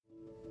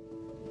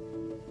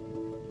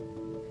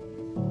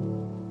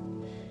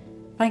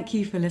Thank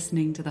you for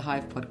listening to the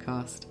Hive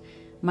podcast.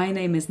 My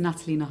name is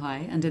Natalie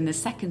Nahai, and in this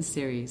second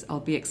series, I'll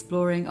be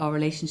exploring our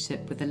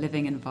relationship with the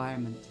living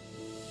environment.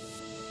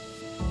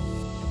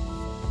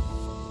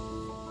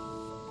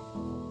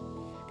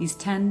 These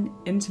 10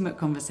 intimate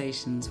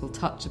conversations will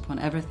touch upon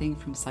everything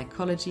from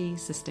psychology,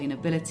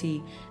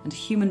 sustainability, and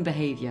human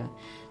behaviour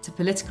to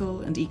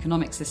political and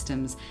economic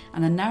systems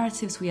and the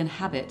narratives we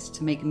inhabit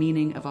to make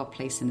meaning of our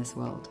place in this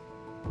world.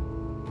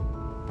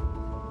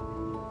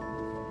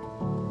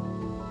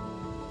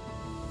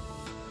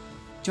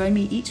 Join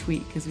me each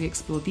week as we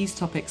explore these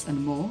topics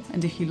and more,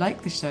 and if you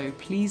like the show,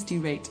 please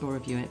do rate or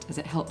review it as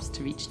it helps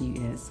to reach new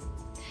ears.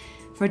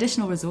 For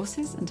additional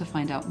resources and to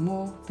find out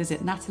more,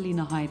 visit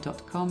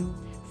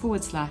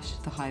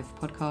natalienahai.com/The Hive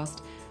podcast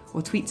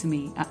or tweet to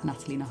me at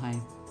Natalie Nahai.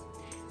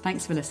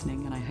 Thanks for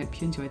listening, and I hope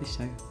you enjoy the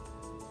show.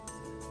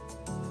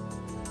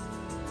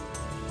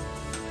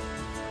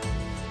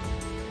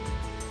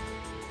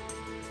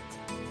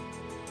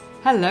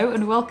 Hello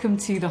and welcome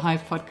to the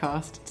Hive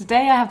podcast.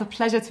 Today I have the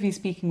pleasure to be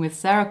speaking with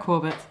Sarah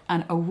Corbett,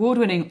 an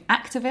award-winning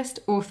activist,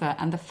 author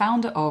and the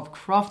founder of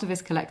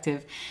Craftivism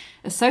Collective,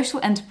 a social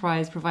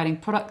enterprise providing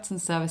products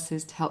and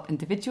services to help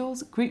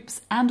individuals,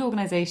 groups and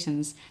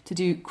organisations to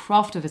do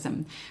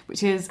craftivism,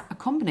 which is a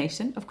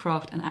combination of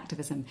craft and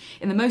activism,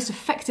 in the most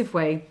effective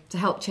way to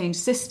help change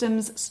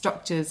systems,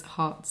 structures,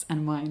 hearts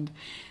and mind.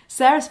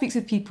 Sarah speaks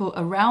with people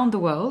around the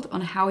world on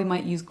how we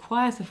might use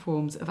quieter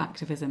forms of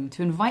activism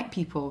to invite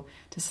people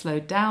to slow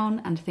down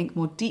and think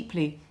more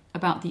deeply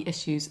about the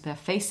issues they're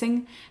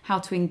facing, how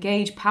to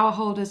engage power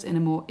holders in a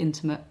more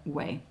intimate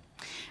way.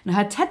 And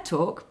her TED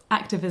Talk,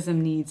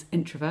 Activism Needs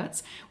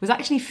Introverts, was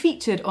actually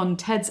featured on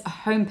TED's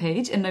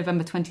homepage in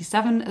November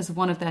 27 as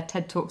one of their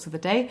TED Talks of the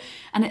day,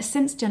 and it's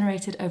since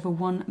generated over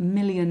 1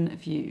 million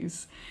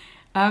views.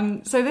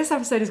 So this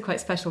episode is quite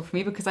special for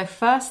me because I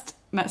first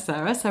met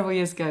Sarah several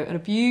years ago at a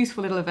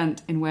beautiful little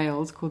event in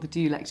Wales called the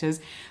Do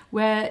Lectures,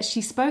 where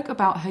she spoke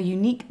about her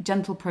unique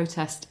gentle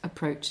protest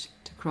approach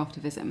to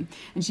craftivism.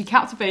 And she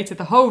captivated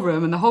the whole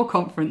room and the whole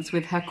conference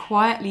with her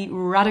quietly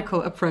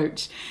radical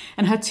approach.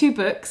 And her 2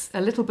 books, A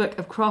Little Book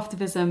of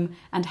Craftivism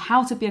and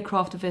How to Be a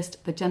Craftivist,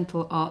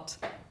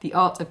 The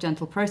Art of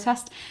Gentle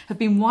Protest, have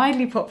been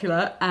widely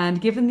popular,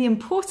 and given the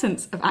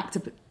importance of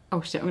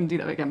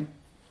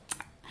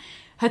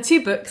Her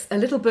 2 books, A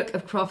Little Book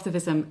of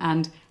Craftivism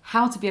and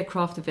How to Be a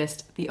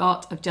Craftivist, The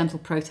Art of Gentle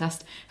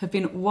Protest, have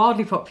been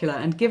wildly popular,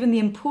 and given the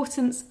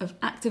importance of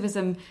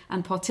activism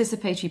and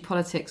participatory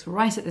politics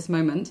right at this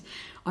moment,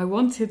 I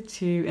wanted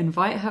to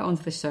invite her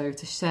onto the show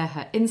to share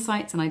her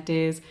insights and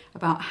ideas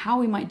about how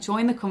we might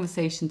join the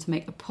conversation to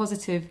make a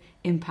positive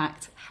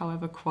impact,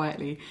 however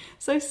quietly.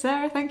 So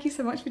Sarah, thank you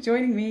so much for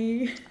joining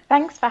me.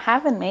 Thanks for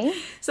having me.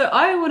 So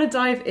I want to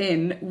dive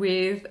in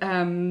with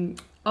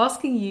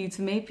asking you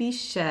to maybe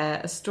share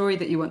a story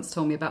that you once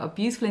told me about a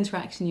beautiful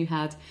interaction you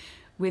had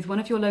with one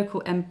of your local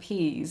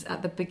MPs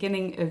at the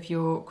beginning of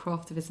your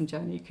craftivism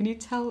journey. Can you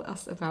tell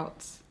us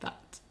about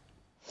that?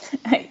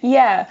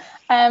 Yeah,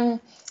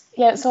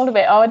 it's all a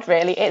bit odd,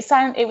 really.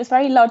 It was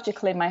very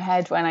logical in my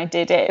head when I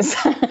did it.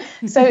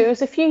 So it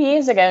was a few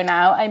years ago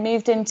now. I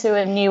moved into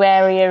a new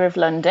area of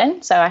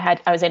London. So I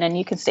was in a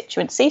new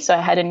constituency, so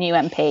I had a new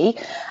MP.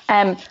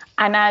 And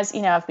as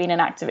you know, I've been an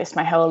activist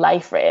my whole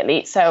life,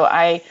 really. So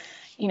I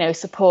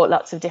support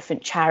lots of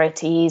different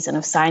charities and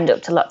have signed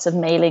up to lots of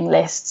mailing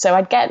lists. So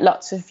I'd get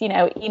lots of,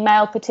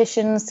 email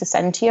petitions to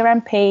send to your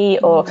MP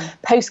or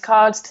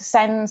postcards to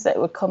send that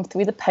would come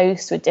through the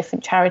post with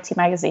different charity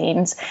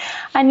magazines.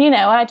 And,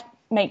 I'd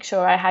make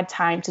sure I had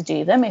time to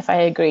do them if I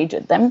agreed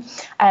with them,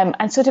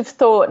 and sort of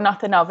thought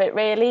nothing of it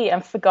really,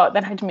 and forgot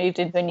that I'd moved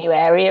into a new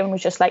area and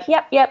was just like,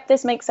 yep,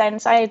 this makes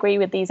sense. I agree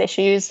with these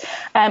issues.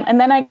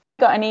 And then I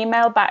got an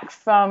email back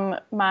from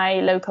my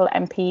local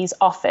MP's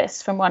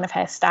office from one of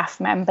her staff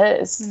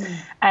members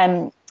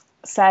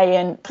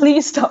saying,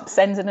 please stop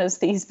sending us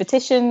these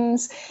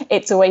petitions.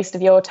 It's a waste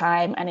of your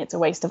time and it's a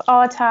waste of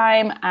our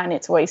time and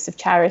it's a waste of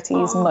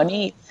charities'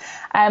 money.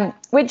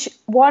 Which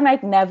one,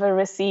 I'd never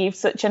received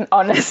such an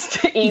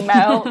honest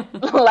email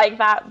like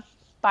that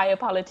by a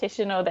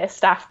politician or their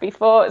staff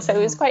before. So it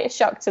was quite a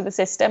shock to the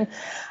system.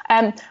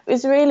 It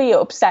was really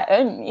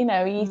upsetting.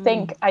 You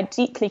think, I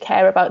deeply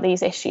care about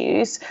these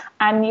issues,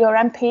 and your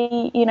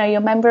MP,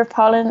 your member of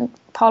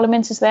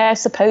Parliament is there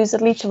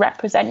supposedly to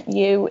represent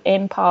you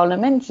in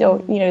Parliament, or,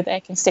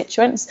 their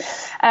constituents.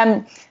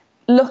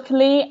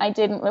 Luckily, I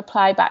didn't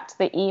reply back to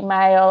the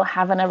email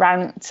having a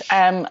rant.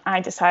 I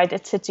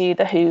decided to do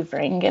the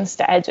hoovering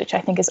instead, which I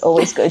think is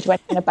always good when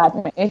in a bad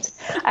mood.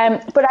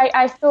 But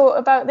I thought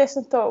about this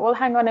and thought, well,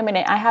 hang on a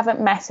minute. I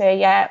haven't met her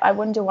yet. I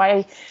wonder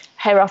why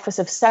her office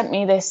have sent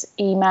me this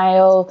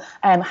email.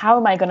 How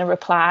am I going to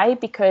reply?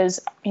 Because,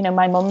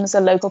 my mum's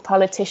a local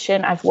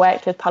politician. I've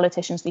worked with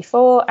politicians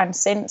before and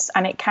since,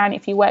 and it can,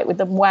 if you work with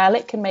them well,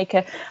 it can make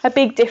a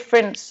big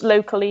difference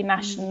locally,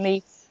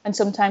 nationally, and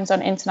sometimes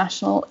on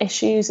international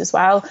issues as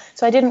well.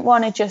 So I didn't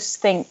want to just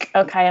think,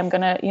 okay, I'm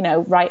going to,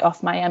 write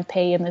off my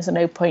MP and there's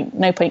no point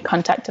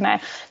contacting her.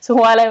 So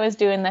while I was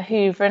doing the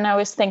hoovering, I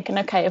was thinking,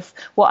 okay, if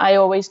what I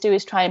always do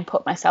is try and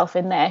put myself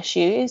in their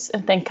shoes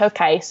and think,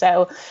 okay,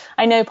 so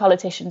I know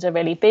politicians are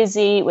really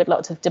busy with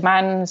lots of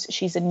demands.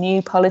 She's a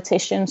new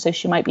politician, so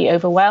she might be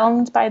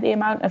overwhelmed by the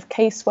amount of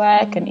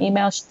casework and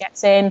emails she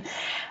gets in.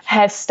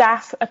 Her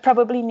staff are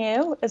probably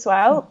new as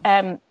well.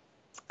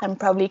 And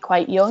probably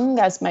quite young,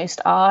 as most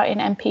are in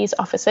MPs'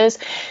 offices.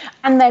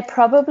 And they're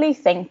probably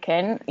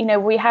thinking,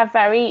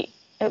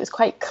 it was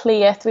quite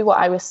clear through what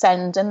I was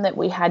sending that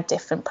we had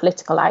different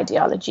political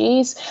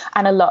ideologies,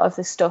 and a lot of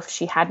the stuff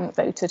she hadn't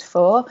voted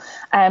for.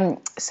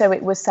 So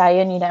it was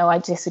saying, I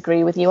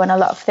disagree with you on a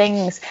lot of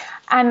things.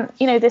 And,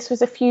 this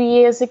was a few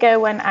years ago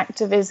when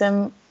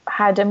activism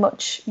had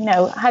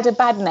a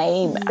bad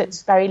name.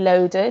 It's very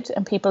loaded,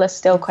 and people are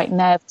still quite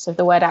nervous of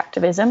the word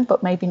activism,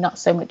 but maybe not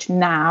so much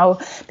now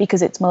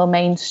because it's more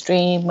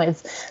mainstream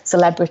with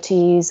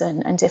celebrities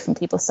and different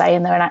people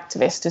saying they're an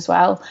activist as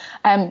well.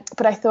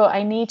 But I thought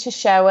I need to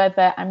show her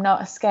that I'm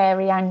not a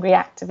scary, angry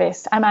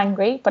activist. I'm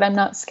angry, but I'm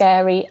not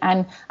scary,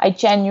 and I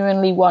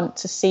genuinely want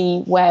to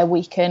see where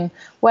we can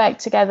work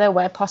together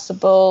where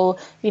possible.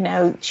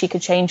 She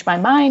could change my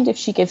mind if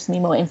she gives me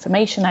more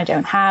information I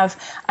don't have,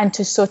 and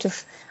to sort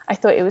of, I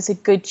thought it was a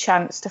good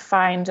chance to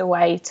find a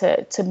way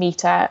to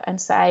meet her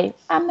and say,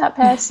 I'm that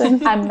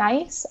person, I'm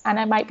nice, and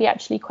I might be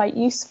actually quite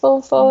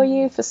useful for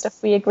you for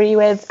stuff we agree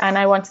with. And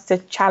I wanted to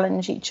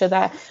challenge each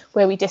other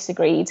where we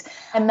disagreed.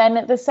 And then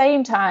at the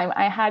same time,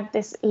 I had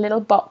this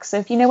little box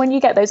of, when you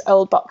get those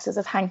old boxes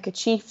of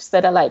handkerchiefs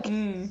that are like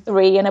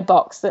 3 in a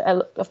box that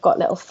have got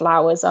little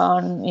flowers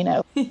on,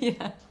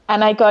 Yeah.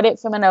 And I got it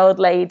from an old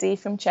lady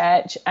from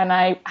church, and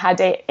I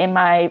had it in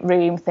my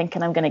room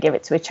thinking I'm going to give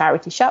it to a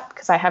charity shop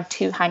because I have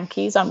 2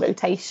 hankies on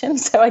rotation,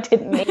 so I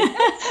didn't need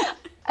it.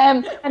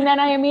 And then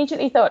I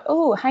immediately thought,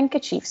 oh,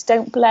 handkerchiefs,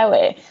 don't blow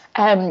it.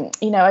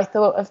 I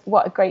thought of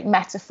what a great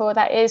metaphor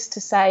that is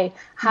to say,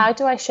 how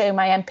do I show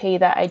my MP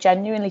that I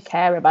genuinely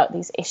care about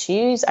these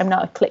issues? I'm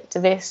not a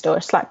clicktivist or a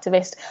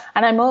slacktivist,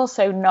 and I'm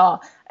also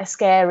not a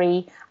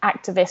scary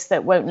activist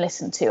that won't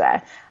listen to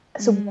her.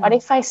 So what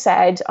if I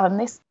said on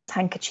this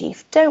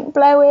handkerchief, don't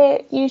blow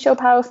it, use your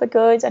power for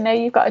good. I know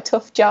you've got a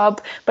tough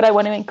job, but I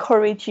want to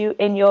encourage you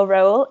in your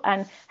role,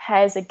 and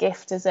here's a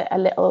gift as a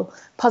little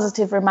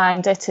positive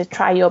reminder to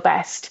try your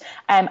best,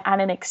 and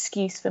an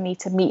excuse for me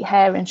to meet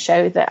her and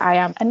show that I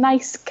am a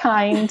nice,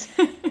 kind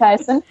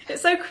person.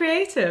 It's so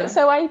creative.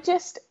 So I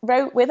just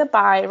wrote with a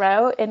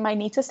biro in my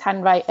neatest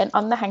handwriting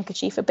on the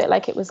handkerchief, a bit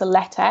like it was a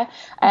letter.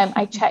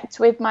 I checked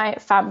with my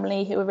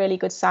family, who were really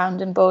good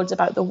sounding boards,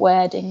 about the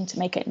wording to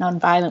make it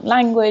non-violent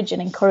language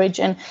and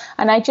encouraging.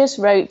 And I just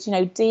wrote,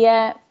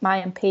 dear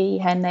my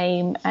MP, her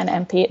name and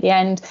MP at the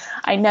end.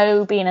 I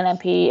know being an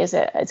MP is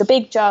a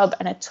big job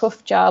and a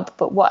tough job,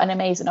 but what an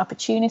amazing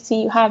opportunity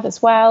you have as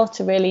well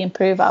to really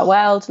improve our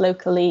world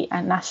locally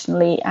and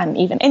nationally and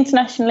even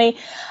internationally.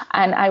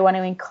 And I want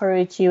to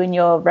encourage you in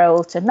your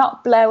role to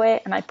not blow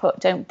it. And I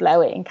put don't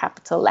blow it in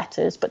capital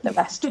letters, but the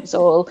rest was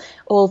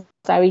all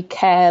very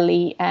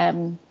carely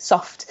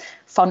soft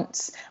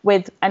fonts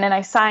and then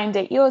I signed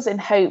it, yours in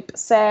hope,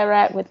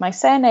 Sarah, with my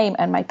surname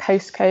and my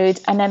postcode,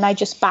 and then I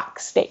just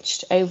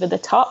backstitched over the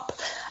top.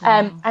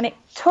 And it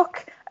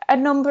took a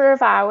number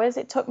of hours.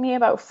 It took me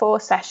about 4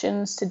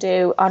 sessions to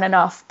do on and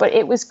off, but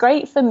it was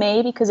great for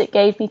me because it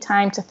gave me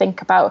time to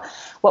think about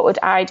what would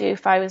I do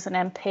if I was an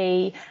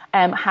MP.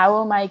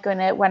 How am I going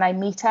to, when I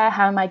meet her,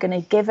 how am I going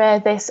to give her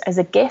this as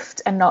a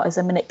gift and not as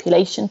a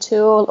manipulation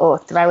tool or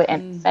throw it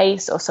in her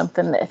face or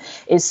something that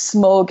is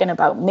smogging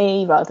about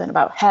me rather than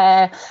about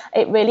her.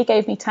 It really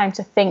gave me time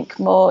to think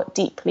more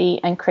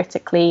deeply and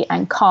critically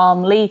and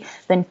calmly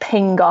than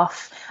ping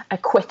off a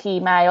quick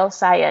email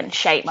saying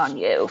shame on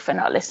you for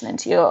not listening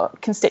to your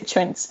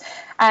constituents.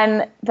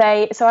 And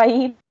so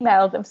I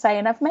emailed them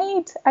saying, I've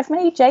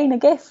made Jane a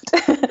gift.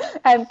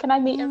 Can I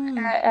meet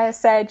her at her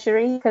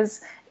surgery? Because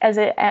as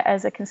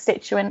a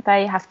constituent,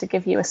 they have to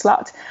give you a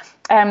slot.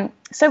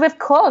 So of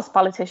course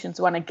politicians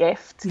want a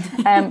gift,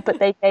 but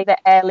they gave the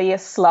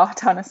earliest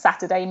slot on a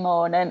Saturday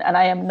morning, and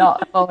I am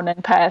not a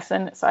morning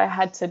person, so I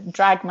had to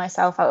drag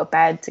myself out of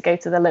bed to go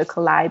to the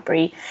local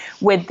library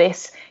with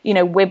this,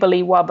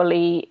 wibbly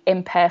wobbly,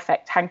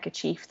 imperfect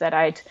handkerchief that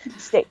I'd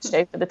stitched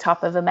over the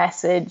top of a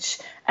message,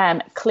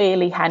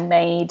 clearly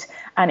handmade,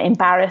 and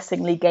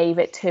embarrassingly gave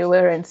it to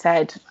her and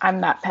said, I'm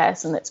that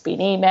person that's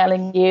been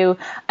emailing you,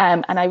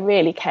 and I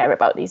really care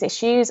about these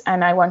issues,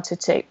 and I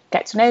wanted to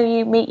get to know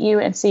you, meet you,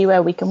 and see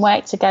where we can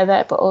work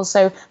together, but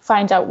also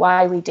find out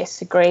why we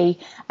disagree,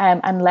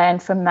 and learn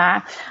from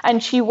that.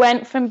 And she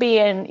went from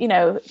being,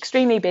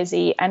 extremely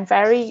busy and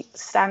very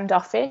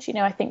standoffish,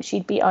 I think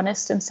she'd be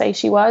honest and say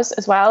she was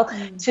as well,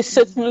 to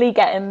suddenly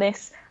getting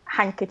this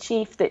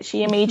handkerchief that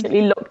she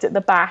immediately looked at the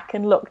back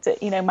and looked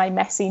at, my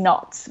messy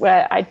knots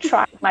where I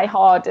tried my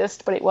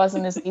hardest, but it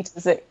wasn't as neat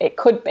as it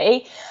could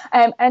be.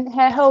 And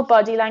her whole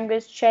body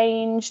language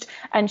changed,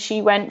 and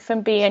she went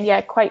from being,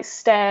 quite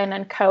stern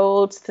and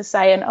cold to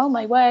saying, oh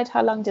my word,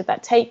 how long did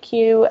that take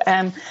you?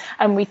 And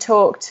we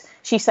talked,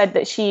 she said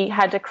that she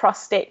had a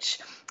cross-stitch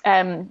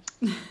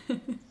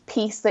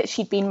piece that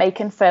she'd been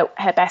making for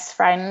her best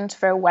friend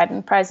for a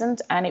wedding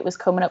present, and it was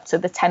coming up to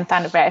the 10th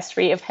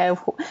anniversary of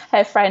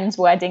her friend's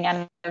wedding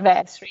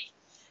anniversary.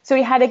 So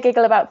we had a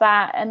giggle about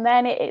that, and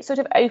then it sort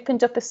of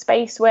opened up a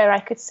space where I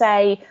could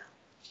say,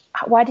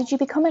 why did you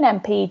become an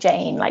MP,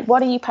 Jane? Like,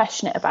 what are you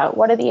passionate about?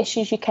 What are the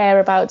issues you care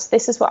about?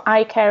 This is what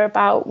I care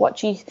about. What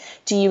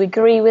do you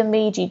agree with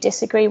me? Do you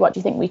disagree? What do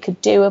you think we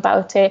could do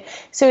about it?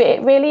 So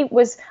it really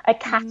was a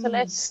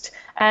catalyst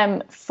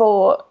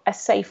for a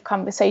safe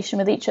conversation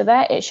with each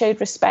other. It showed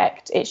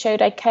respect. It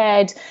showed I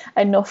cared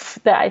enough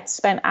that I'd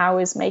spent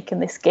hours making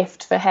this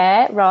gift for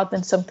her rather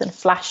than something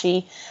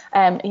flashy,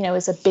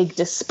 as a big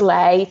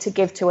display to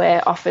give to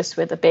her office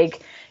with a big,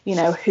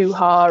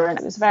 hoo-ha. And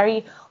it was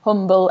very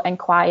humble and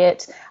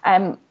quiet.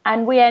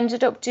 And we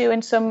ended up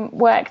doing some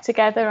work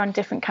together on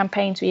different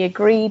campaigns we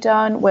agreed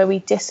on, where we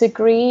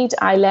disagreed.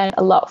 I learned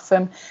a lot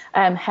from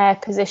her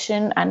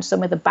position and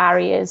some of the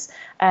barriers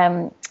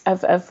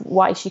of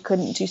why she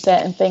couldn't do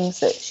certain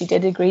things that she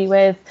did agree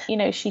with.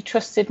 She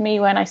trusted me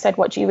when I said,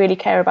 what do you really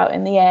care about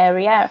in the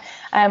area?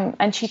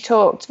 And she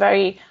talked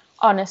very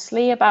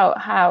honestly about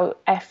how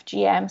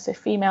FGM, so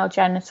female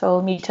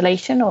genital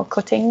mutilation or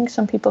cutting,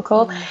 some people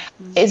call,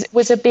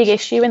 was a big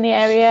issue in the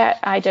area.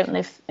 I don't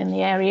live in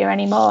the area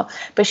anymore,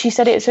 but she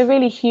said it's a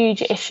really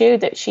huge issue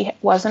that she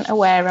wasn't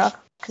aware of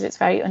because it's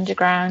very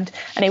underground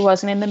and it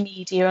wasn't in the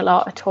media a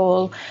lot at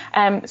all.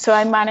 So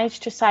I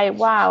managed to say,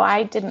 wow,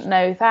 I didn't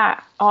know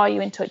that. Are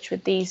you in touch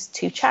with these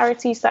two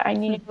charities that I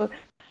knew?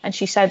 And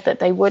she said that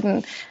they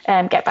wouldn't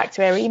get back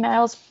to her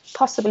emails,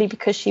 possibly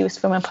because she was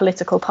from a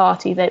political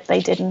party that they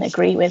didn't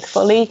agree with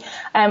fully.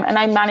 And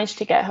I managed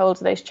to get hold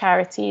of those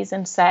charities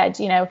and said,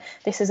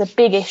 this is a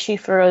big issue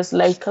for us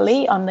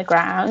locally on the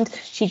ground.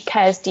 She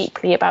cares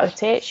deeply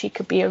about it. She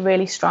could be a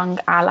really strong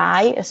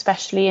ally,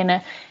 especially in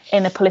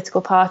a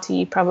political party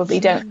you probably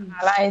don't have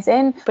allies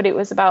in. But it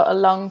was about a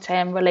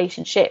long-term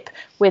relationship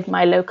with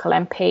my local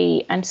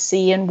MP and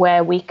seeing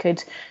where we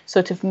could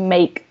sort of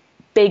make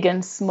big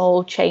and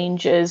small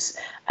changes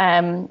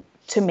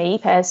to me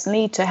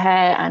personally, to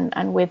her,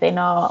 and within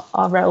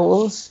our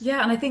roles.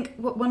 Yeah, and I think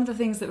one of the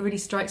things that really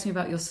strikes me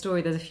about your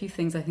story, there's a few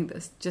things I think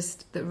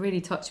that really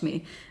touch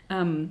me,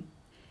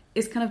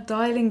 is kind of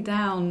dialing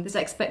down this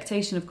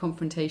expectation of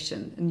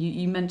confrontation. And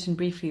you mentioned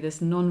briefly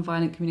this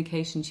non-violent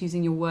communication,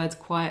 choosing your words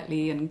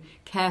quietly and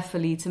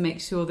carefully to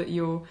make sure that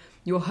your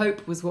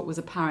hope was what was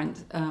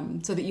apparent,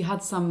 so that you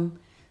had some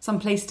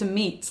place to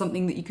meet,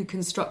 something that you could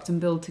construct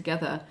and build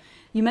together.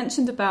 You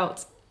mentioned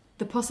about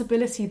the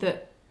possibility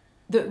that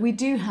we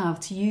do have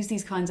to use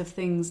these kinds of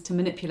things to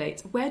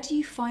manipulate. Where do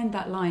you find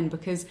that line?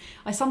 Because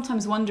I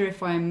sometimes wonder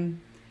if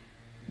I'm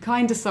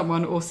kind to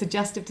someone or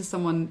suggestive to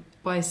someone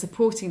by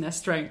supporting their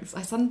strengths.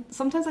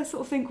 Sometimes I sort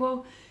of think,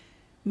 well,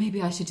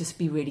 maybe I should just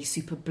be really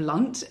super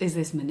blunt. Is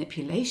this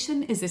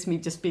manipulation? Is this me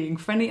just being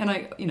friendly? And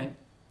I,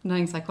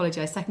 knowing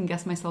psychology, I second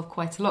guess myself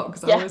quite a lot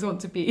because I always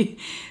want to be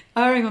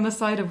erring on the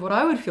side of what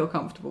I would feel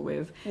comfortable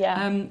with.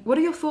 Yeah. What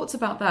are your thoughts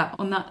about that,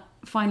 on that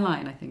fine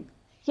line, I think?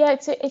 Yeah,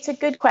 it's a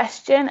good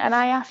question, and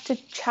I have to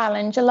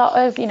challenge a lot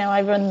of,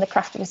 I run the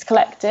Craftivist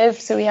Collective,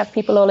 so we have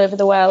people all over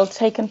the world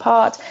taking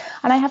part,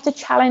 and I have to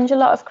challenge a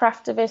lot of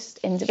Craftivist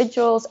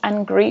individuals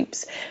and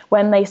groups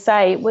when they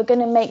say, we're going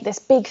to make this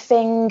big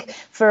thing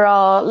for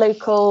our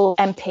local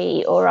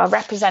MP or our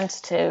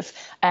representative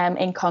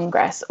in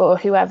Congress or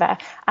whoever,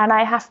 and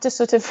I have to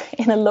sort of,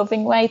 in a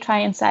loving way, try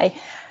and say,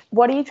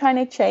 what are you trying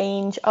to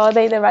change? Are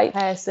they the right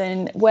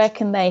person? Where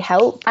can they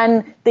help?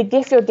 And the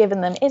gift you're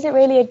giving them, is it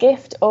really a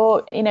gift?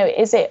 Or,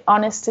 is it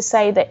honest to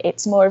say that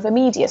it's more of a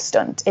media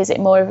stunt? Is it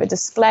more of a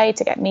display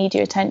to get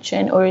media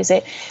attention? Or is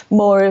it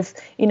more of,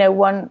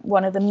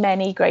 one of the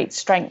many great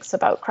strengths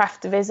about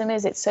Craftivism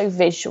is it's so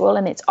visual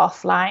and it's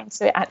offline.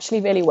 So it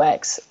actually really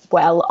works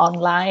well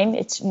online.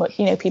 It's,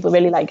 people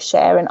really like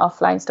sharing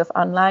offline stuff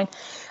online.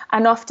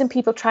 And often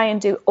people try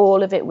and do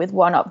all of it with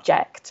one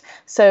object.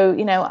 So,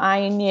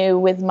 I knew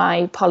with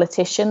my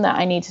politician that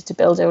I needed to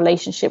build a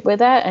relationship with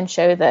her and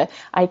show that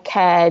I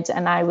cared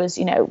and I was,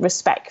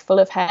 respectful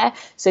of her.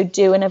 So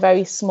doing a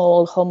very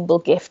small, humble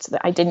gift that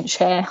I didn't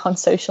share on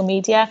social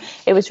media,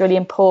 it was really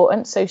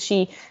important. So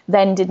she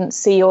then didn't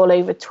see all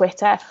over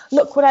Twitter,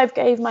 look what I've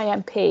gave my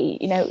MP.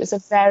 It was a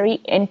very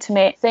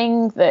intimate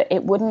thing that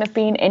it wouldn't have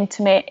been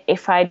intimate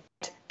if I'd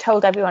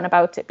told everyone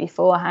about it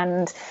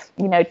beforehand,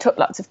 took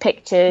lots of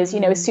pictures.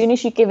 As soon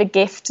as you give a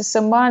gift to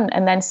someone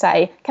and then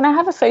say, can I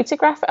have a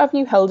photograph of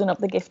you holding up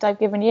the gift I've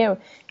given you,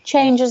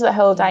 changes the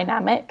whole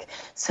dynamic.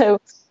 So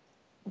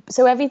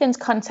everything's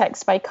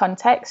context by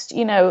context.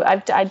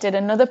 I did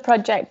another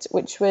project,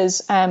 which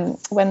was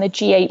when the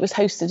G8 was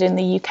hosted in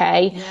the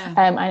UK,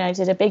 and I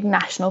did a big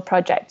national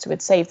project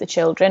with Save the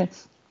Children.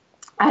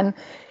 And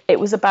it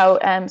was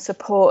about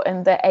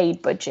supporting the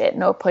aid budget,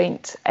 zero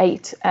point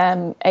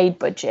 0.8 aid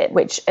budget,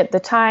 which at the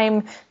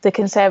time the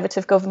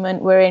Conservative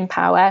government were in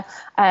power,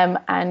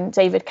 and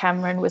David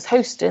Cameron was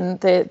hosting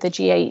the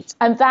G8.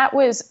 And that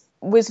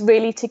was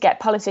really to get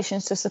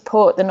politicians to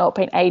support the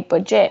 0.8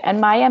 budget.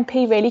 And my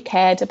MP really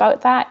cared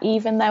about that,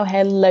 even though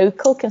her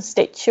local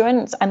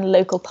constituents and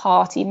local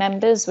party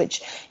members,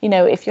 which,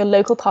 if your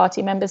local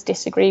party members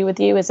disagree with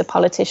you as a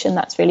politician,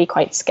 that's really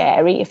quite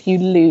scary if you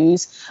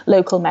lose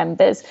local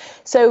members.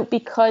 So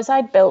because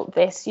I built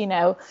this,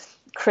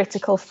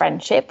 critical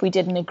friendship, we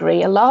didn't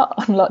agree a lot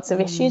on lots of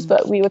issues,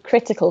 but we were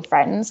critical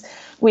friends.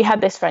 We had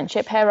this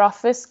friendship. Her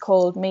office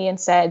called me and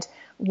said,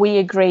 we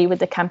agree with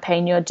the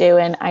campaign you're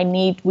doing.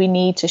 We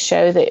need to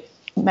show that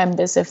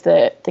members of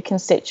the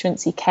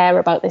constituency care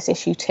about this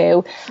issue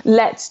too.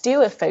 Let's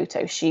do a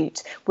photo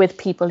shoot with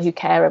people who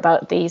care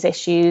about these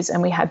issues.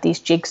 And we had these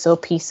jigsaw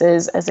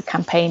pieces as a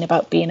campaign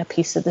about being a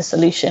piece of the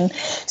solution.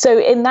 So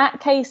in that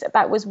case,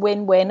 that was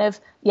win-win of,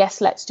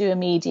 yes, let's do a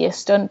media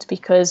stunt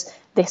because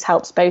this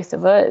helps both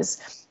of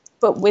us.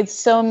 But with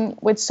some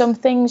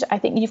things, I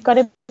think you've got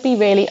to be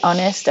really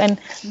honest. And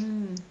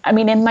I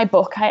mean, in my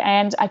book,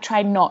 I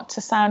try not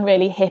to sound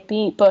really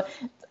hippie, but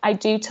I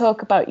do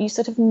talk about, you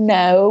sort of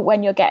know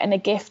when you're getting a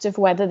gift of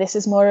whether this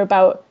is more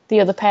about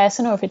the other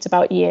person or if it's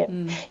about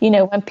you.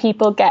 When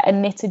people get a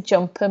knitted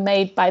jumper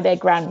made by their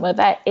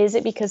grandmother, is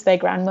it because their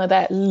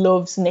grandmother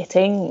loves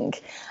knitting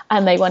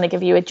and they want to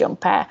give you a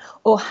jumper?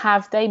 Or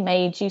have they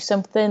made you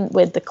something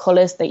with the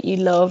colours that you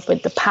love,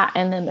 with the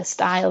pattern and the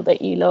style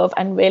that you love,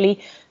 and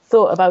really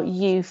thought about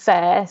you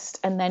first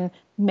and then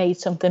made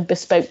something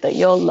bespoke that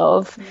you'll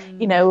love?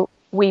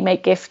 We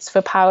make gifts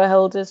for power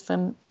holders,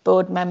 from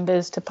board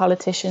members to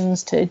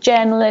politicians to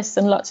journalists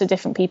and lots of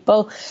different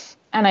people.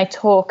 And I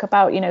talk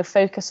about,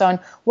 focus on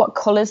what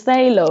colours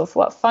they love,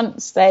 what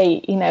fonts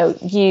they,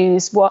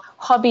 use, what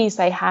hobbies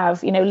they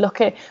have.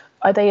 Look at,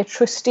 are they a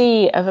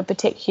trustee of a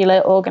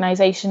particular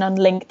organisation on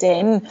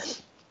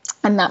LinkedIn?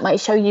 And that might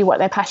show you what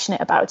they're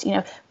passionate about.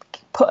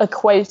 Put a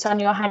quote on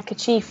your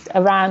handkerchief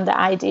around the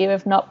idea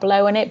of not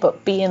blowing it,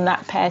 but being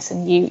that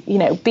person,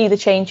 be the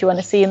change you want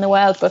to see in the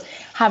world. But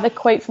have a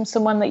quote from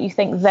someone that you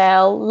think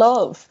they'll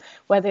love,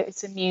 whether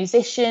it's a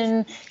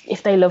musician,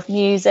 if they love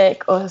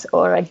music, or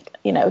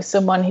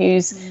someone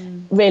who's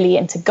really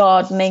into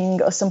gardening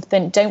or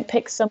something. Don't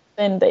pick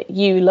something that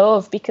you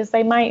love, because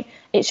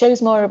it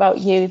shows more about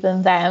you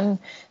than them.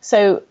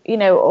 So,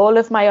 all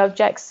of my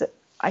objects,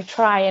 I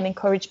try and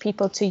encourage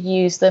people to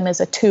use them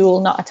as a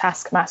tool, not a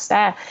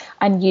taskmaster,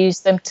 and use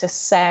them to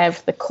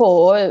serve the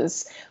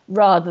cause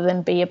rather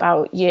than be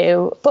about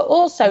you, but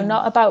also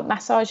not about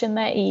massaging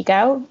their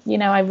ego.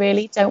 I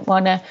really don't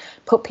want to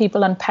put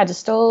people on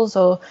pedestals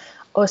or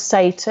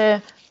say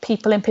to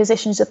people in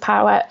positions of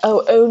power,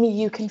 oh, only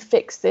you can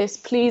fix this,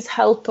 please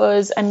help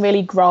us, and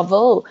really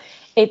grovel.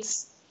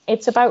 It's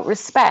about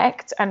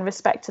respect and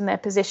respecting their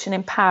position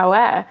in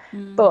power,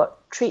 but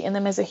treating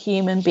them as a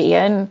human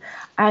being.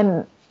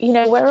 And,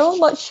 we're all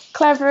much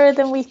cleverer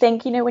than we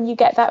think. When you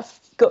get that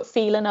gut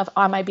feeling of,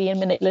 am I being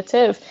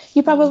manipulative?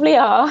 You probably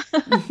are.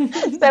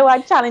 So I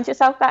challenge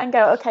yourself that and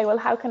go, okay, well,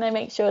 how can I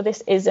make sure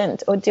this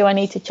isn't? Or do I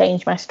need to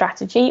change my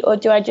strategy? Or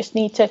do I just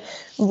need to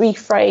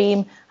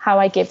reframe how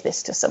I give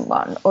this to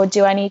someone? Or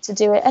do I need to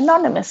do it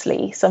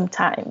anonymously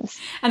sometimes?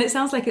 And it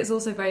sounds like it's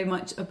also very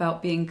much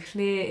about being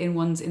clear in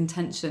one's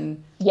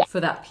intention for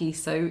that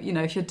piece. So,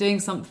 if you're doing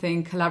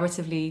something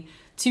collaboratively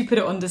to put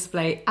it on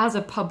display as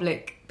a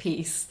public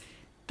piece,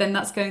 then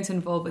that's going to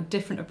involve a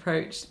different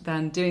approach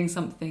than doing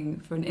something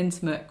for an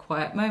intimate,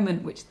 quiet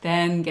moment, which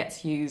then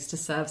gets used to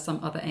serve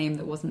some other aim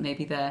that wasn't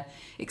maybe there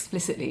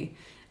explicitly.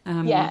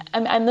 And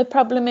the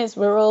problem is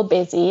we're all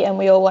busy and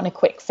we all want a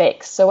quick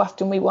fix. So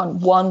often we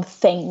want one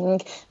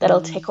thing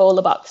that'll tick all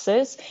the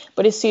boxes.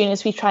 But as soon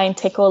as we try and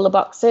tick all the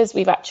boxes,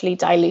 we've actually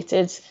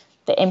diluted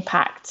the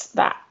impact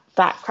that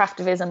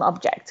craftivism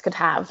object could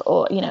have,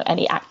 or,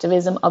 any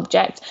activism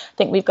object. I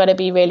think we've got to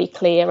be really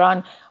clear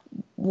on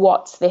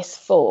what's this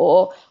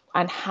for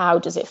and how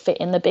does it fit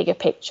in the bigger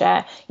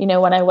picture.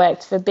 When I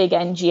worked for big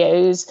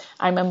NGOs,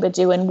 I remember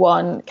doing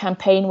one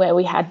campaign where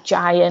we had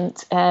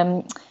giant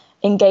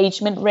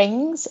engagement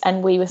rings,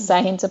 and we were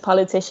saying to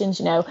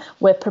politicians,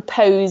 we're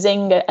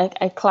proposing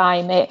a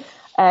climate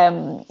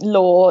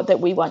law that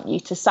we want you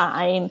to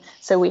sign.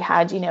 So we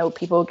had,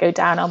 people go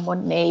down on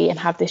one knee and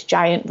have this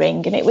giant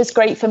ring, and it was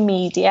great for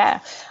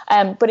media.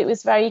 But it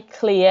was very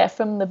clear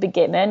from the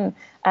beginning.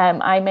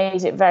 I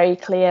made it very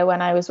clear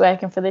when I was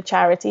working for the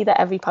charity that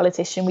every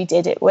politician we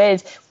did it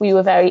with, we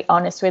were very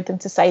honest with them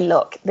to say,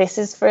 look, this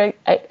is for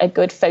a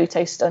good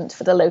photo stunt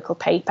for the local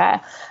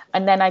paper.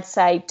 And then I'd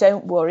say,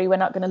 don't worry, we're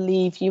not going to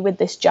leave you with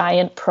this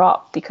giant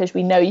prop because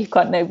we know you've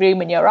got no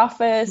room in your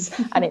office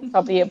and it's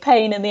probably a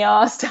pain in the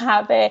arse to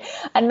have it.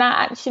 And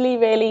that actually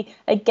really,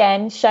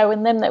 again,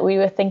 showing them that we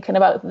were thinking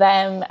about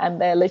them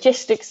and their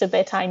logistics of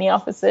their tiny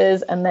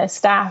offices and their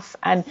staff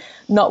and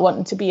not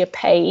wanting to be a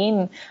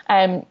pain.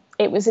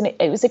 It was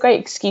a great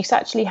excuse,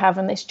 actually,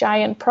 having this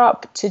giant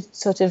prop to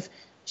sort of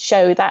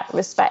show that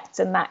respect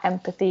and that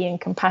empathy and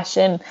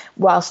compassion,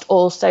 whilst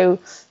also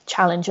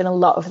challenging a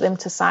lot of them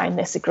to sign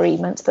this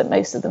agreement that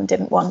most of them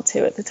didn't want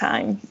to at the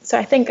time. So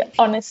I think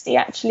honesty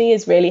actually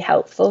is really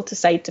helpful to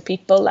say to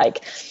people,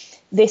 like,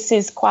 this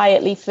is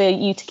quietly for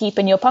you to keep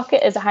in your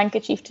pocket as a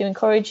handkerchief to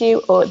encourage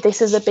you, or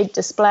this is a big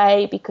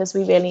display because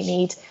we really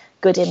need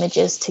good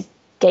images to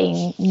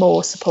gain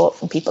more support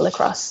from people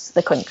across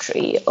the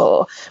country,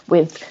 or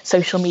with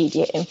social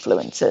media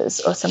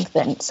influencers or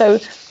something. So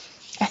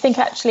I think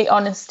actually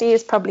honesty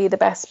is probably the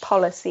best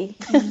policy.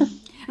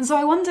 And so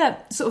I wonder,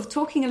 sort of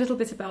talking a little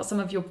bit about some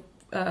of your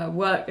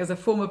work as a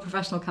former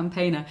professional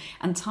campaigner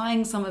and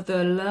tying some of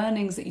the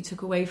learnings that you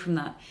took away from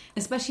that,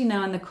 especially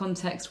now in the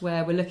context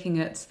where we're looking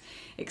at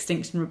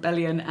Extinction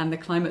Rebellion and the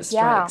climate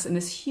strikes and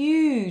this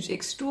huge,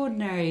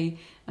 extraordinary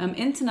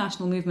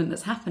international movement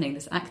that's happening,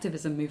 this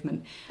activism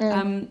movement.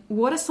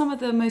 What are some of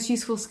the most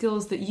useful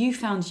skills that you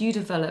found you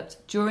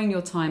developed during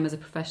your time as a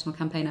professional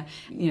campaigner?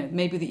 You know,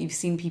 maybe that you've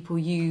seen people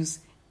use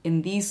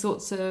in these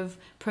sorts of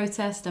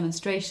protest,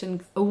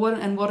 demonstration, or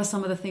what are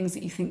some of the things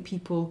that you think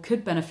people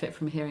could benefit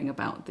from hearing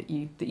about that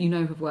you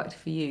know have worked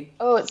for you?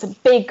 Oh, it's a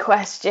big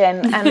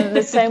question, and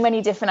there's so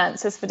many different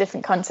answers for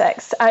different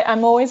contexts.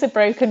 I'm always a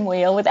broken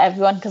wheel with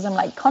everyone because I'm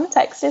like,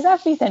 context is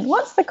everything.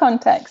 What's the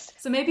context?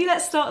 So maybe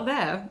let's start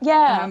there.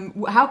 Yeah.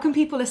 How can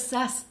people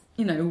assess,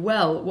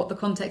 what the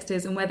context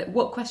is, and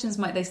what questions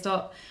might they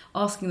start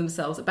asking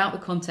themselves about the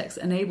context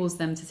that enables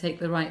them to take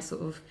the right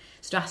sort of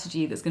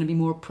strategy that's going to be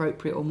more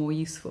appropriate or more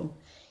useful?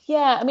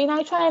 Yeah, I mean,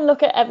 I try and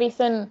look at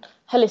everything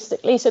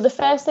holistically. So the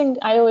first thing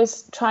I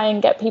always try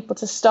and get people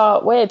to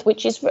start with,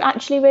 which is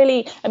actually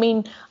really, I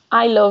mean,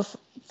 I love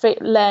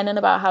learning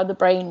about how the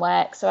brain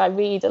works. So I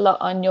read a lot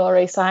on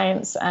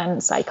neuroscience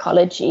and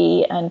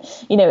psychology, and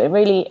it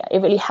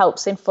really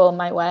helps inform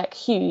my work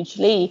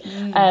hugely.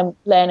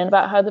 Learning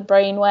about how the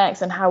brain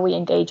works and how we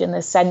engage in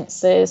the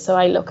senses. So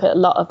I look at a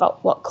lot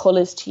about what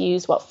colours to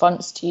use, what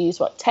fonts to use,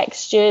 what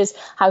textures,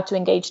 how to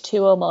engage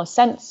two or more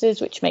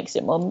senses, which makes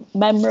it more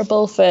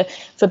memorable for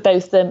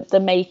both the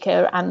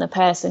maker and the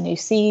person who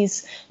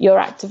sees your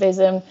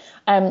activism.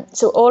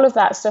 So all of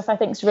that stuff I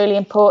think is really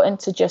important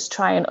to just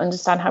try and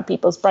understand how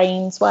people's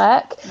brains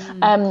work.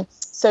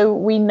 So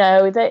we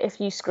know that if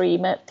you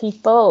scream at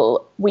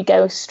people, we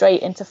go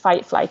straight into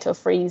fight, flight or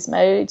freeze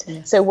mode.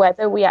 Yes. So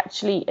whether we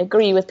actually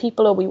agree with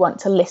people or we want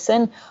to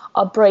listen,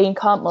 our brain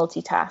can't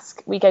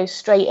multitask. We go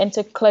straight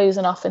into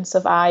closing off and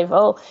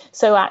survival.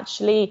 So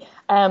actually,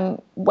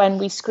 when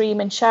we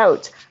scream and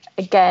shout,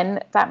 again,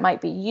 that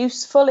might be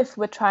useful if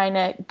we're trying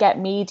to get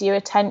media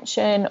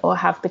attention or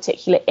have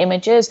particular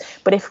images.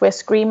 But if we're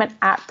screaming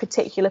at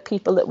particular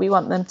people that we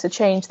want them to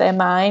change their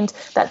mind,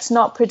 that's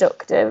not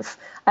productive.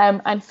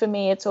 And for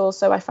me, it's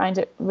also, I find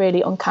it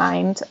really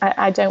unkind.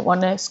 I don't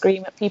want to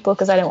scream at people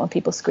because I don't want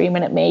people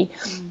screaming at me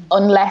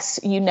unless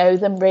you know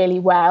them really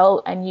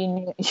well.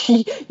 And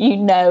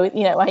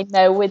I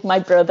know with my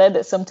brother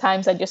that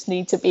sometimes I just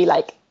need to be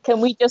like,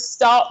 can we just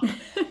stop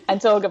and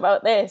talk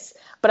about this?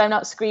 But I'm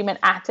not screaming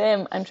at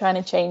him. I'm trying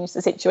to change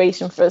the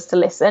situation for us to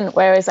listen.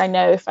 Whereas I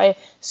know if I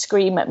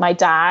scream at my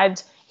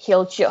dad,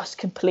 he'll just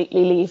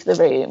completely leave the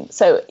room.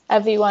 So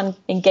everyone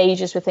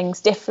engages with things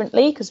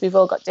differently because we've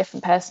all got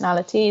different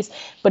personalities.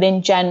 But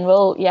in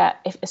general,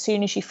 as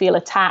soon as you feel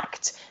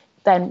attacked,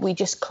 then we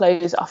just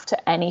close off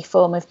to any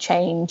form of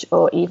change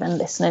or even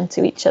listening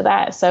to each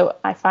other. So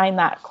I find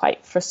that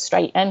quite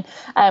frustrating.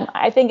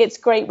 I think it's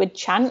great with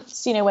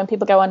chants, when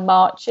people go on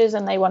marches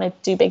and they want to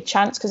do big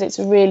chants, because it's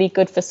really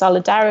good for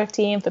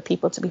solidarity and for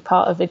people to be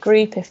part of a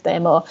group if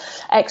they're more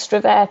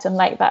extrovert and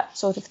like that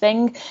sort of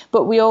thing.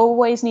 But we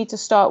always need to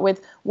start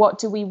with, what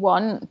do we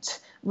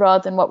want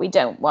rather than what we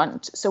don't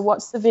want? So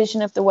what's the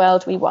vision of the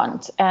world we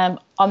want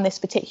on this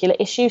particular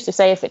issue? So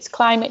say if it's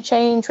climate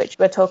change, which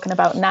we're talking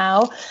about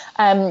now,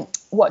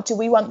 what do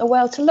we want the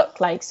world to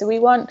look like? So we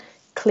want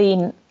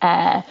clean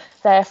air,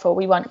 therefore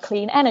we want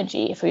clean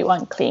energy. If we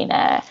want clean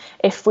air,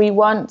 if we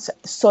want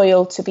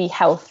soil to be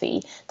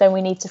healthy, then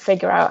we need to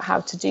figure out how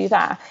to do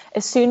that.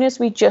 As soon as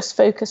we just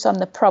focus on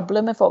the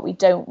problem of what we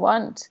don't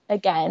want,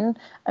 again,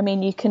 I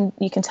mean, you can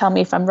tell me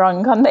if I'm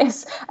wrong on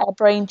this, our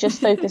brain just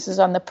focuses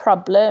on the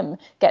problem,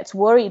 gets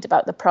worried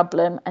about the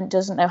problem and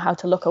doesn't know how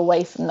to look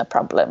away from the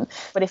problem.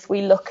 But if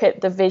we look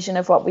at the vision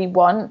of what we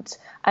want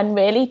and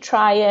really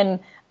try and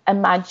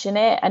imagine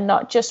it, and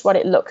not just what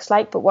it looks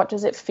like, but what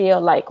does it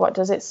feel like? What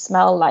does it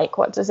smell like?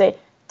 What does it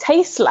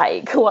taste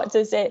like? What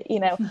does it,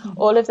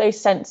 all of those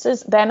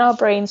senses, then our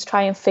brains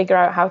try and figure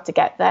out how to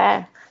get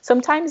there.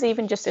 Sometimes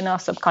even just in our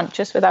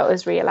subconscious without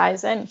us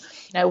realizing,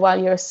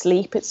 while you're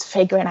asleep, it's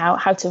figuring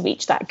out how to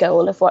reach that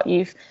goal of what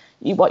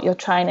you're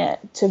trying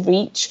to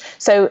reach.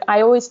 So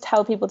I always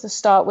tell people to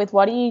start with,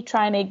 what are you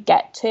trying to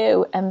get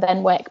to, and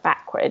then work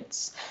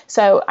backwards.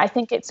 So I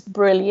think it's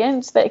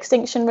brilliant that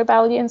Extinction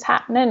Rebellion's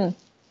happening.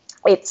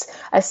 It's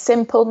a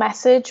simple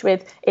message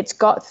it's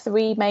got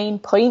 3 main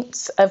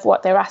points of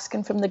what they're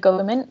asking from the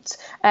government,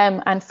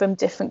 and from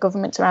different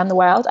governments around the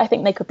world. I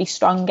think they could be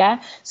stronger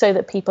so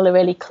that people are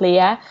really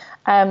clear,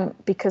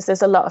 because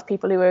there's a lot of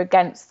people who are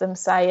against them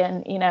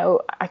saying,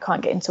 I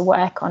can't get into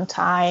work on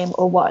time,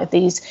 or what are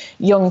these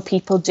young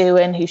people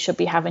doing who should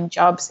be having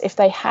jobs. If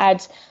they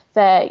had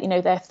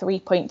their 3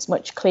 points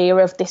much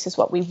clearer of this is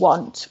what we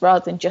want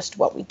rather than just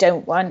what we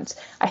don't want,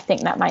 I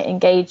think that might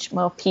engage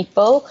more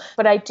people.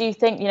 But I do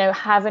think,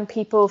 having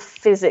people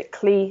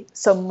physically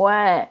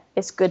somewhere,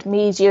 it's good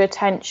media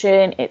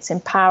attention, it's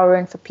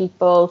empowering for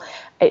people,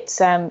 it's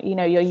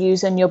you're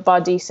using your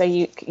body, so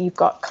you've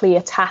got clear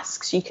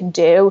tasks you can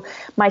do.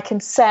 My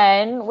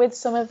concern with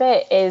some of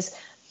it is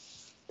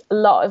a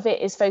lot of it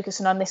is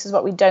focusing on this is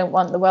what we don't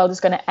want, the world is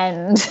going to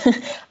end,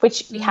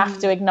 which we have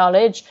to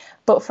acknowledge.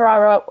 But for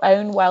our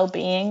own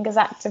well-being as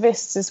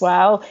activists as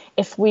well,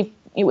 if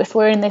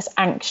we're in this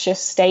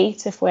anxious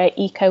state, if we're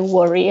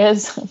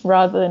eco-warriors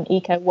rather than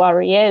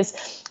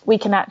eco-warriors, we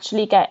can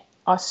actually get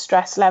our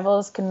stress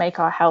levels can make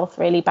our health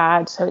really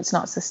bad, so it's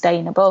not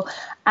sustainable.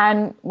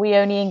 And we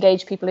only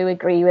engage people who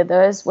agree with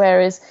us,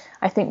 whereas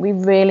I think we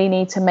really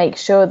need to make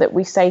sure that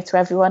we say to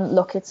everyone,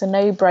 look, it's a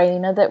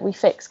no-brainer that we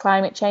fix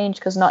climate change,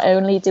 because not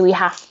only do we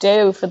have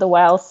to for the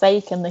world's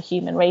sake and the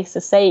human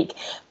race's sake,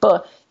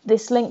 but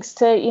this links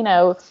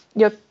to,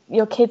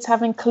 your kids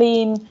having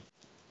clean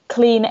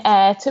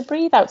air to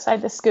breathe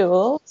outside the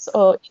schools,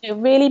 or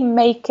really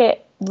make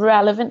it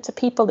relevant to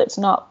people that's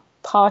not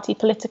party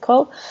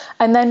political.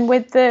 And then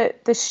with the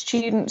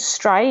student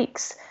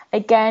strikes,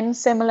 again,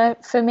 similar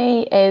for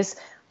me is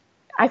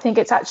I think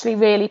it's actually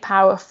really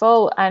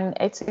powerful and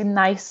it's a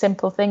nice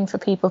simple thing for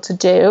people to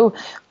do.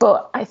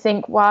 But I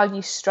think while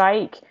you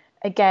strike,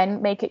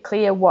 again, make it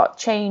clear what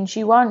change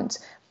you want.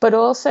 But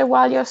also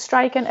while you're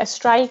striking, a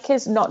strike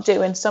is not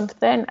doing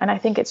something. And I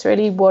think it's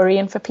really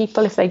worrying for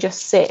people if they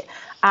just sit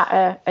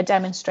at a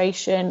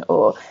demonstration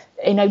or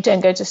don't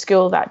go to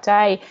school that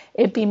day.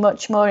 It'd be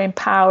much more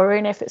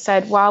empowering if it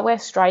said, while we're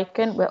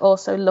striking, we're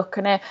also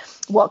looking at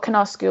what can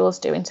our schools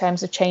do in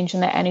terms of changing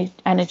their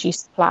energy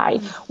supply?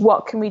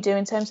 What can we do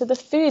in terms of the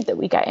food that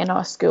we get in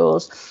our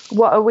schools?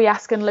 What are we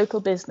asking local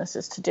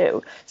businesses to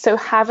do? So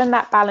having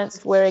that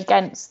balance, we're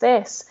against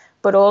this,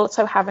 but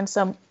also having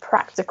some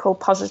practical,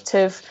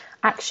 positive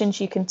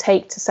actions you can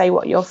take to say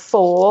what you're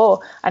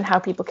for and how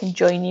people can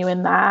join you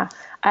in that.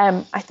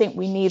 I think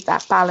we need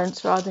that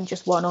balance rather than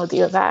just one or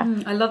the other.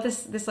 I love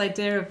this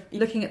idea of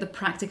looking at the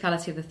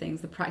practicality of the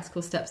things, the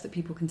practical steps that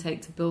people can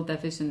take to build their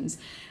visions.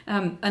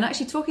 And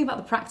actually talking about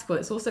the practical,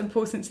 it's also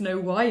important to know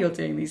why you're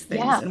doing these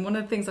things. Yeah. And one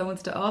of the things I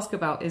wanted to ask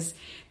about is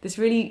this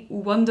really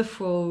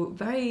wonderful,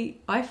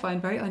 I find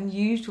very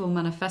unusual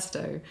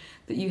manifesto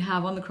that you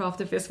have on the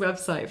Craftivism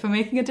website for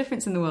making a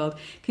difference in the world.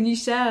 Can you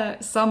share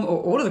some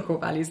or all of the core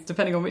values,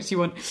 depending on which you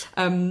want,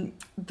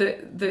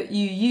 that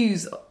you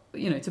use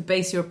to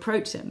base your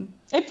approach in?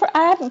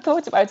 I hadn't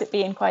thought about it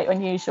being quite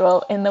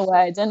unusual in the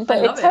wording,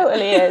 but it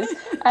totally is.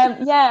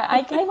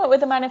 I came up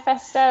with a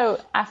manifesto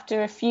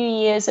after a few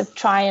years of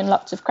trying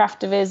lots of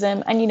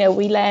craftivism, and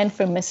we learn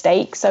from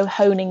mistakes, so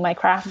honing my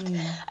craft.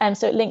 And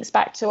so it links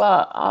back to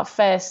our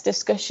first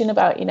discussion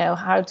about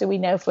how do we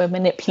know if we're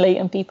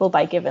manipulating people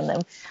by giving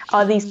them,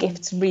 are these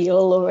gifts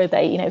real, or are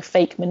they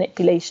fake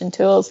manipulation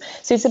tools?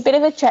 So it's a bit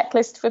of a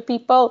checklist for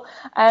people,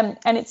 and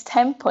it's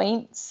 10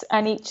 points,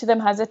 and each of them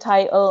has a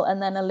title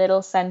and then a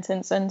little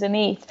sentence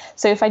underneath.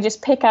 So if I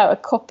just pick out a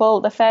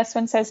couple, the first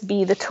one says,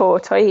 be the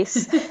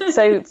tortoise.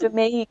 So for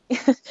me,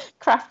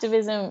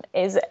 craftivism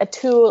is a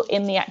tool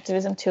in the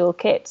activism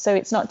toolkit. So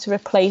it's not to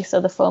replace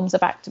other forms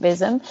of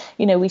activism.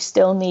 We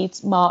still need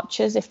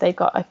marchers if they've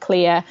got a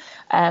clear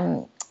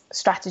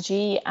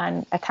strategy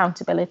and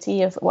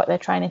accountability of what they're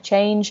trying to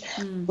change.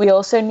 We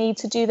also need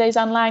to do those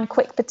online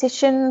quick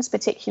petitions,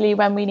 particularly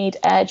when we need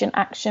urgent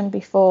action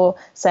before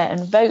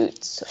certain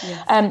votes.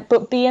 Yes.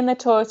 But being the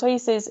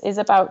tortoise is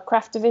about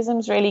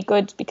craftivism's really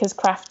good because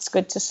craft's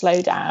good to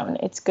slow down.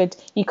 It's good.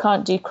 You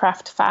can't do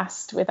craft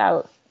fast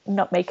without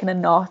not making a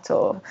knot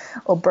or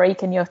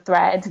breaking your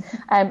thread.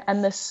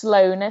 And the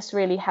slowness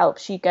really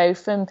helps you go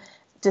from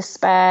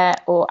despair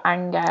or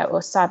anger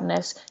or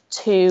sadness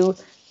to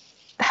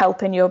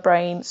helping your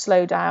brain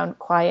slow down,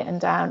 quieten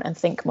down, and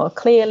think more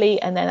clearly,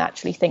 and then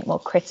actually think more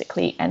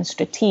critically and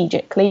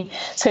strategically.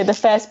 So the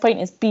first point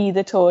is be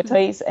the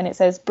tortoise, and it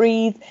says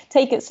breathe,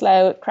 take it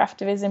slow.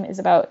 Craftivism is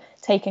about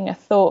taking a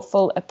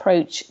thoughtful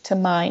approach to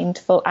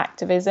mindful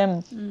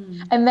activism.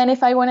 And then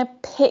if I want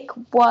to pick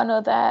one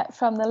other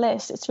from the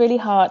list, it's really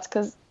hard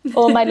because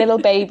all my little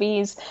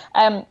babies.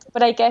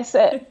 But I guess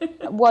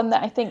one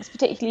that I think is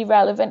particularly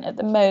relevant at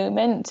the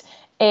moment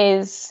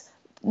is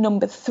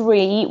number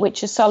 3,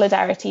 which is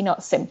solidarity,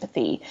 not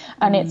sympathy.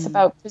 And it's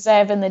about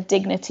preserving the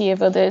dignity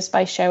of others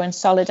by showing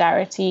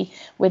solidarity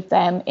with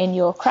them in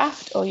your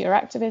craft or your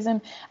activism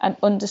and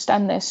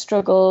understand their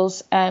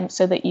struggles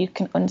so that you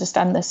can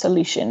understand the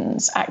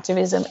solutions.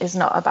 Activism is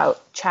not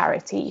about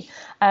charity.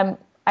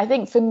 I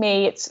think for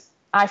me, it's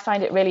I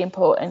find it really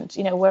important,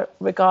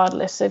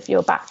 regardless of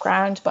your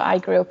background, but I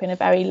grew up in a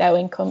very low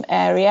income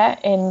area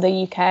in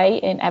the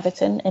UK, in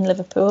Everton, in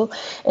Liverpool,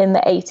 in the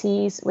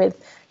 80s,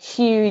 with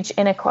huge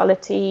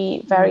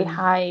inequality, very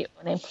high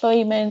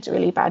unemployment,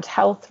 really bad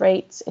health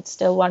rates. It's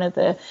still one of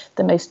the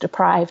most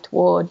deprived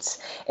wards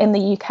in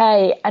the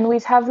UK. And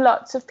we'd have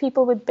lots of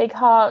people with big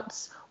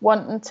hearts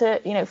wanting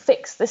to,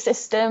 fix the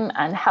system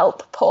and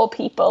help poor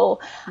people.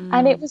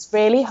 And it was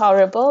really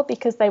horrible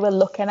because they were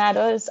looking at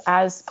us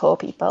as poor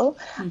people.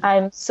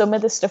 And some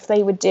of the stuff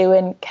they were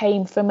doing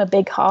came from a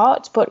big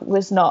heart, but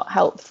was not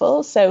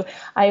helpful. So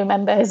I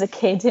remember as a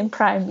kid in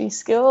primary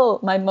school,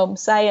 my mum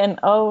saying,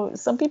 oh,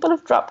 some people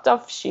have dropped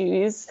off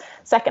shoes,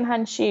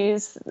 secondhand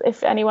shoes,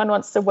 if anyone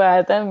wants to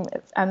wear them,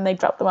 and they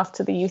dropped them off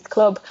to the youth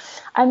club.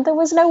 And there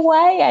was no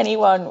way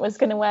anyone was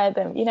going to wear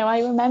them. I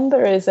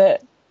remember as a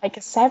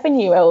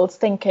 7-year-old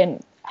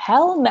thinking,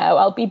 hell no,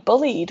 I'll be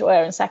bullied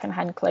wearing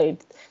secondhand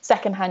clothes,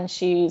 secondhand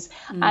shoes.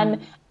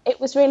 And it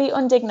was really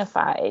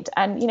undignified.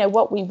 And,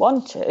 what we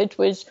wanted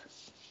was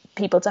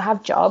people to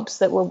have jobs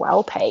that were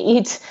well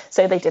paid,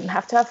 so they didn't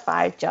have to have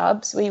 5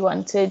 jobs. We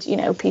wanted,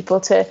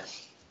 people to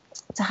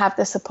have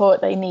the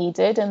support they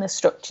needed and the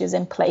structures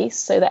in place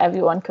so that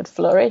everyone could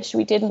flourish.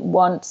 We didn't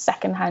want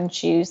secondhand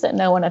shoes that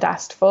no one had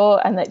asked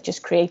for and that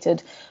just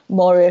created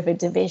more of a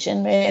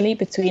division, really,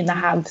 between the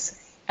haves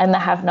and the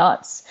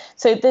have-nots.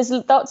 So there's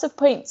lots of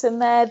points in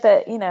there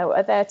that,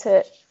 are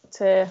there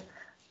to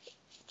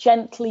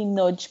gently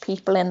nudge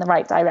people in the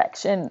right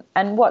direction.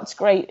 And what's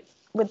great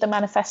with the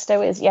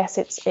manifesto is, yes,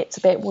 it's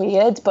a bit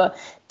weird, but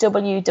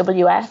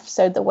WWF,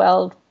 so the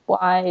World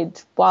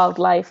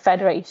Wildlife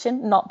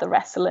Federation, not the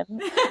wrestling.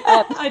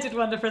 I did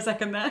wonder for a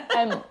second there.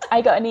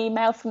 I got an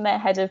email from their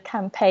head of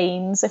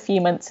campaigns a few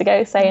months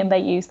ago saying they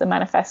used the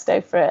manifesto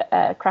for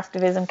a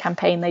Craftivism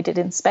campaign they did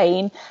in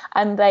Spain,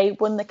 and they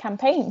won the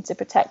campaign to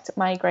protect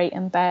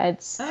migrating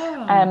birds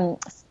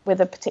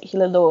with a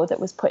particular law that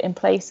was put in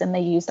place, and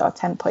they used our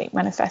 10-point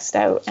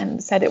manifesto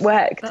and said it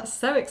worked. That's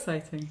so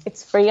exciting.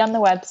 It's free on the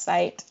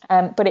website,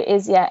 but it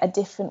is, a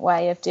different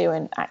way of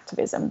doing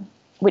activism,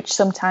 which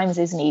sometimes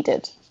is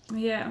needed.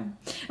 Yeah.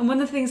 And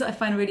one of the things that I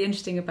find really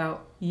interesting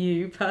about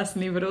you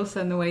personally, but also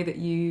in the way that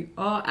you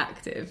are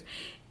active,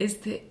 is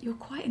that you're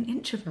quite an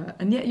introvert,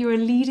 and yet you're a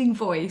leading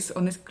voice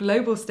on this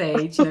global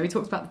stage. We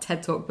talked about the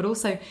TED Talk, but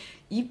also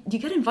you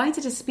get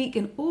invited to speak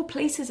in all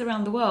places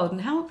around the world.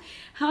 And how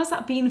has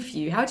that been for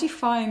you? How do you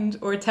find,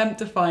 or attempt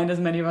to find, as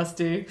many of us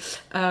do,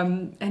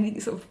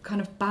 any sort of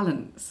kind of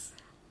balance?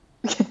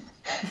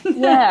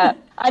 Yeah,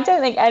 I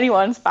don't think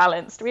anyone's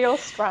balanced. We all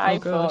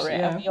strive for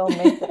it, and we all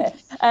miss it.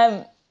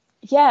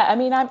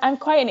 I'm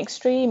quite an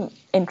extreme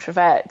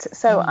introvert.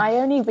 So I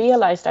only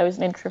realised I was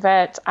an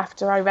introvert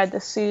after I read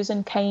the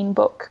Susan Cain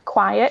book,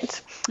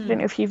 Quiet. I don't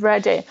know if you've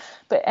read it,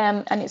 but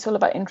and it's all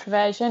about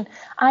introversion.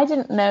 I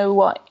didn't know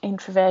what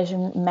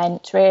introversion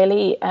meant,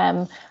 really.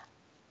 But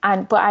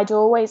I'd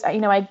always,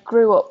 I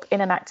grew up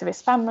in an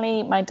activist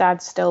family. My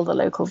dad's still the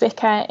local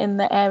vicar in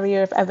the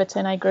area of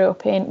Everton I grew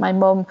up in. My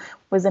mum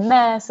was a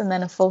nurse and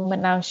then a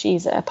foreman. Now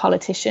she's a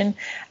politician,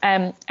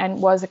 and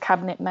was a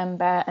cabinet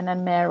member and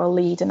then mayoral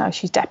lead, and now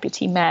she's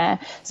deputy mayor.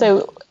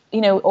 So,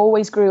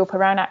 always grew up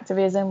around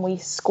activism. We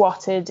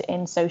squatted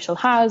in social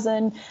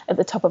housing at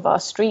the top of our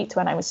street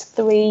when I was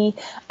 3,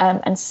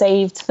 and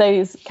saved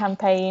those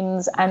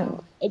campaigns.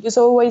 And it was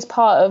always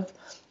part of,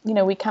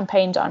 we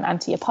campaigned on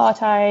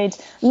anti-apartheid,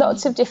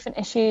 lots of different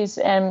issues,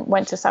 and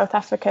went to South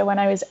Africa when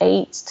I was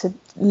 8 to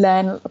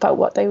learn about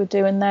what they were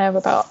doing there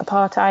about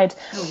apartheid.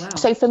 Oh, wow.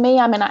 So for me,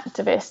 I'm an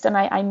activist, and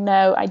I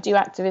know I do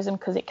activism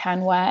because it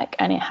can work,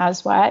 and it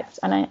has worked.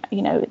 And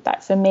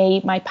that for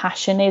me, my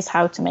passion is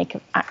how to make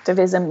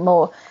activism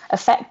more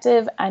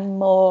effective and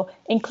more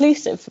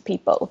inclusive for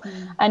people.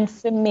 And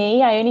for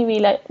me, I only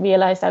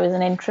realized I was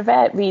an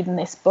introvert reading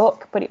this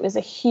book, but it was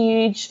a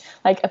huge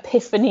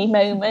epiphany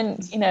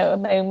moment, a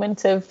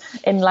moment of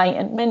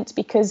enlightenment,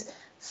 because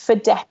for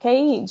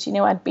decades,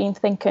 I'd been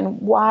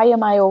thinking, why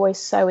am I always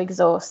so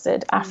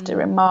exhausted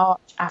after a march,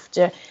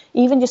 after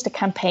even just a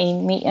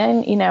campaign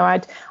meeting?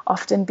 I'd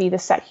often be the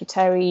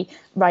secretary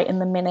writing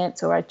the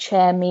minutes, or I'd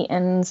chair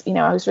meetings.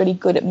 I was really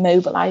good at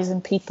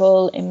mobilizing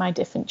people in my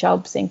different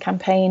jobs in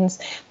campaigns,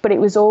 but it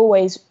was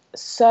always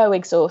so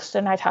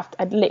exhausting.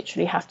 I'd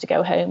literally have to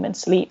go home and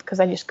sleep because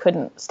I just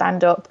couldn't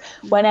stand up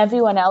when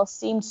everyone else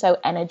seemed so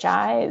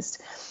energized.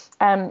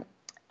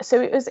 So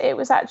it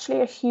was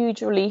actually a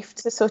huge relief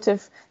to sort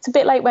of, it's a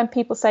bit like when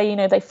people say,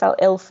 they felt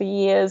ill for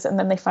years and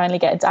then they finally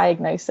get a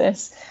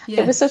diagnosis. Yeah.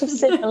 It was sort of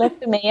similar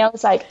for me. I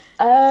was like,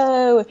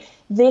 oh,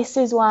 this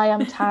is why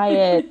I'm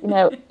tired.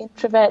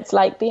 Introverts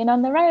like being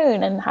on their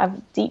own and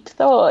have deep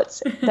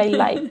thoughts. They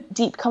like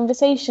deep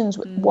conversations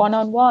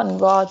one-on-one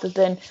rather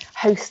than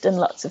hosting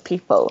lots of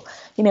people.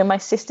 My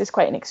sister's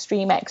quite an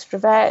extreme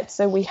extrovert,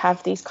 so we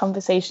have these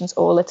conversations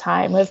all the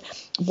time of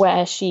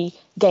where she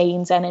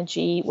gains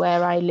energy,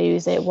 where I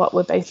lose it, what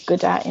we're both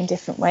good at in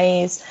different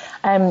ways.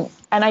 And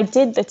I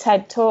did the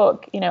TED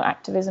Talk,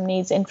 Activism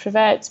Needs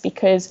Introverts,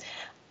 because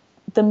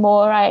the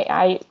more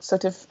I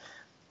sort of,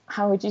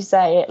 how would you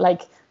say it,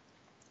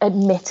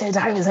 admitted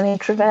I was an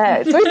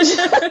introvert, which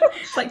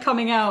it's like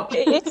coming out.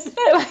 It's a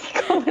bit like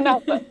coming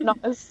out, but not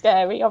as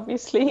scary,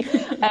 obviously.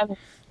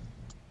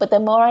 But the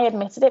more I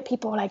admitted it,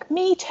 people were like,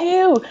 me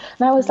too.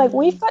 And I was like,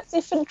 we've got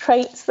different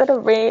traits that are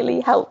really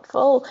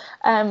helpful.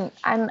 And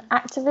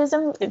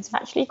activism, it's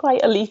actually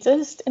quite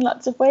elitist in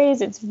lots of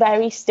ways. It's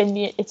very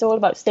it's all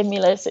about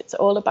stimulus. It's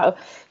all about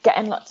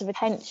getting lots of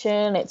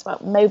attention. It's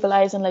about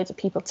mobilizing loads of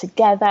people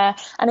together.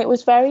 And it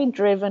was very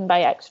driven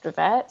by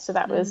extroverts. So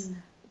that was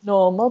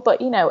normal,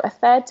 but a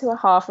third to a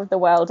half of the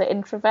world are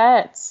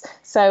introverts.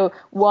 So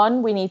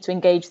one, we need to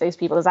engage those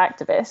people as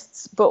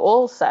activists, but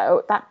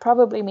also that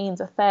probably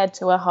means a third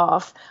to a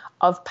half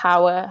of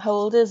power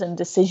holders and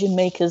decision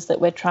makers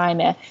that we're trying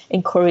to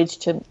encourage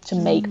to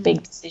make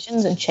big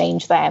decisions and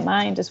change their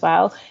mind as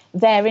well.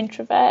 They're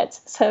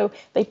introverts, so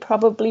they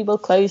probably will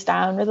close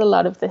down with a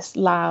lot of this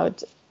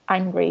loud,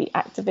 angry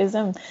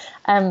activism.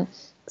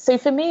 So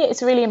for me,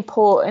 it's really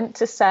important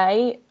to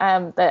say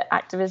that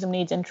activism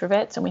needs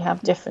introverts and we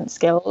have different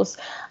skills.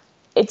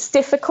 It's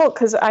difficult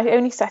because I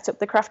only set up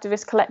the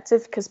Craftivist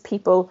Collective because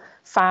people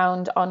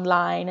found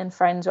online and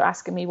friends were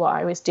asking me what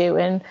I was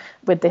doing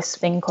with this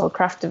thing called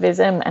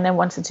Craftivism and then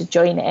wanted to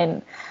join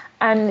in.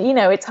 And,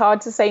 it's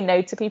hard to say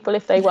no to people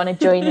if they want to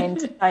join in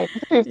to try and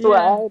improve the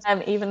world,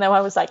 even though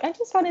I was like, I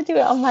just want to do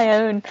it on my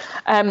own.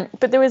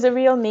 But there was a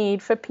real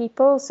need for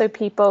people. So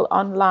people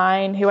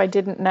online who I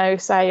didn't know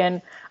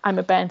saying, I'm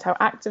a burnt out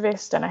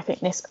activist and I think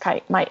this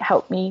might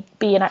help me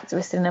be an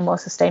activist in a more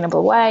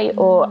sustainable way.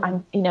 Or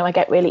I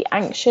get really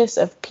anxious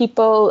of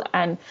people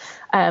and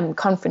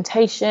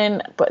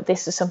confrontation, but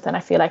this is something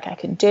I feel like I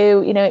can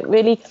do. It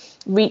really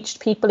reached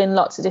people in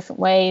lots of different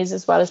ways,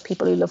 as well as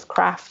people who love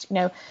craft,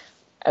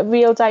 a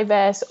real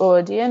diverse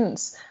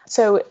audience.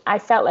 So I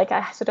felt like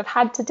I sort of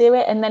had to do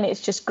it, and then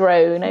it's just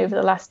grown over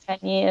the last 10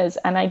 years.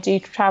 And I do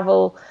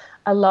travel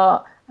a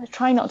lot. I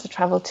try not to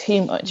travel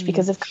too much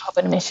because of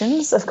carbon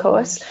emissions, of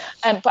course.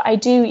 But I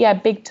do,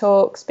 big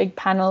talks, big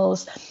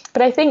panels.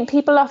 But I think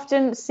people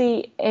often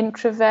see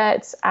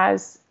introverts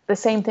as the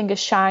same thing as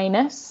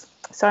shyness.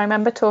 So I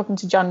remember talking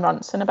to John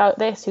Ronson about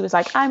this. He was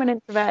like, I'm an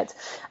introvert.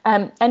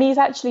 And he's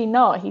actually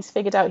not. He's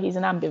figured out he's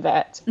an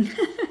ambivert.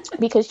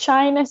 Because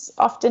shyness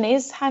often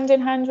is hand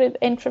in hand with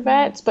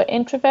introverts. But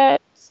introverts,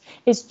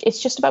 it's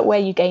just about where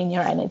you gain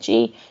your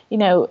energy.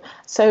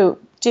 So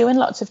doing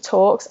lots of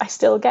talks, I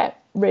still get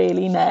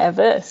really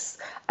nervous.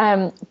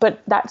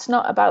 But that's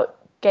not about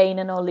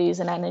gaining or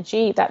losing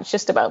energy. That's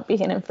just about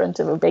being in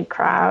front of a big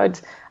crowd.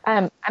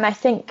 And I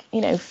think,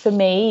 for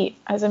me,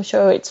 as I'm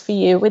sure it's for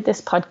you with this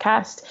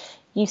podcast,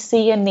 you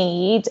see a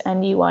need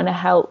and you want to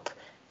help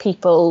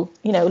people,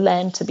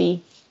 learn to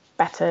be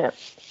better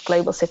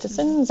global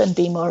citizens and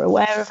be more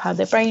aware of how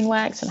their brain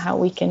works and how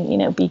we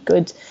can, be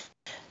good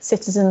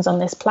citizens on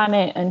this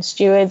planet and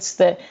stewards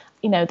that,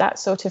 that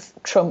sort of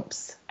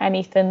trumps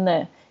anything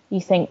that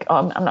you think,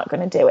 oh, I'm not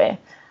going to do it.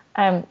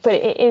 But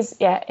it is,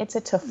 it's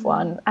a tough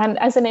one. And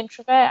as an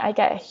introvert, I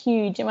get a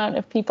huge amount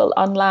of people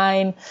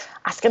online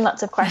asking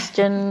lots of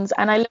questions,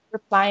 and I love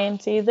replying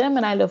to them,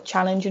 and I love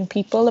challenging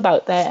people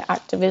about their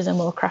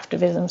activism or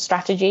craftivism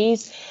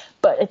strategies.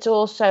 But it's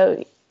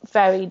also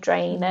very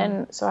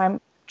draining. So I'm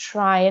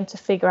trying to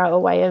figure out a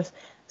way of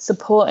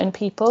supporting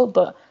people,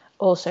 but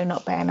also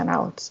not burning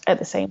out at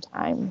the same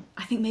time.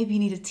 I think maybe you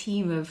need a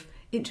team of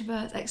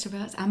introverts,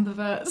 extroverts,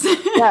 ambiverts.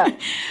 Yeah.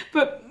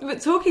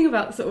 but talking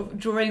about sort of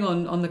drawing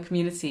on the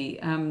community,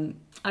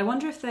 I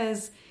wonder if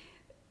there's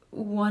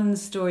one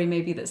story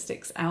maybe that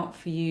sticks out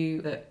for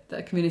you that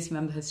a community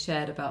member has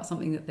shared about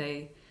something that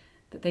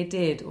they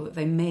did or that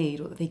they made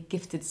or that they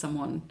gifted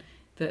someone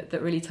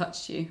that really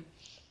touched you.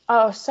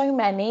 Oh, so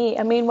many.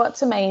 I mean,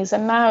 what's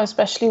amazing now,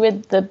 especially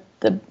with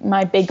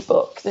my big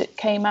book that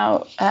came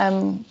out,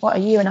 a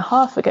year and a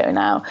half ago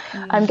now,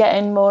 I'm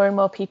getting more and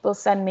more people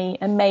send me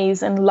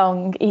amazing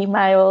long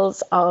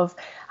emails of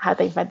how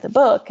they've read the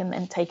book and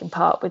then taken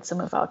part with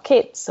some of our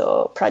kits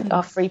or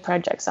our free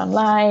projects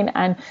online,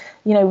 and,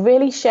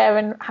 really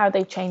sharing how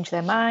they've changed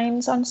their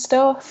minds on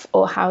stuff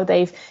or how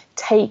they've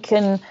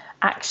taken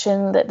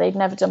action that they've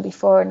never done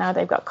before, and now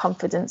they've got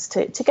confidence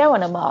to go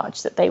on a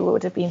march that they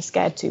would have been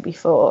scared to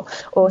before,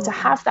 or to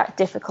have that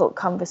difficult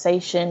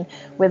conversation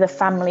with a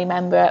family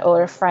member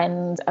or a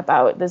friend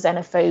about the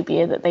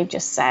xenophobia that they've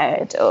just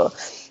said.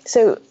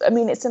 So I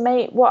mean, it's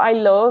amazing what I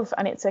love,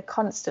 and it's a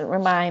constant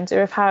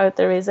reminder of how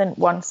there isn't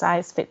one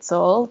size fits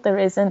all. There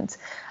isn't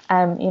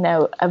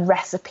a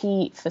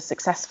recipe for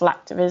successful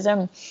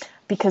activism,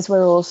 because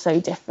we're all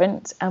so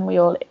different and we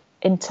all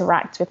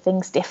interact with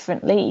things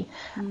differently,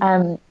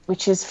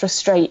 which is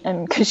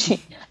frustrating because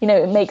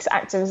it makes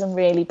activism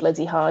really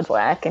bloody hard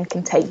work and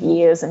can take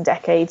years and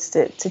decades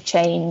to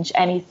change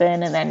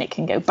anything, and then it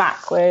can go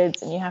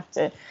backwards and you have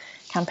to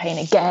campaign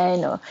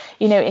again, or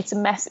it's a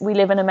mess. We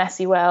live in a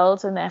messy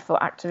world, and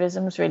therefore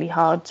activism is really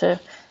hard to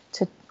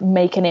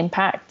make an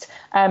impact.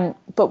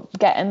 But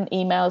getting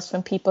emails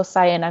from people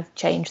saying I've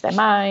changed their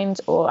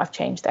mind, or I've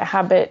changed their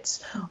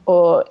habits,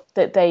 or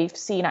that they've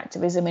seen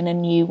activism in a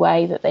new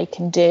way that they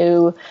can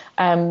do,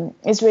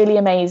 is really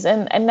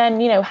amazing. And then,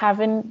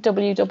 having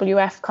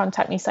WWF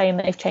contact me saying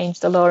that they've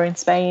changed the law in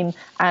Spain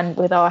and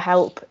with our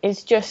help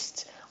is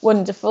just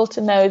wonderful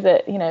to know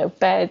that,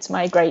 birds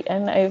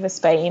migrating over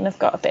Spain have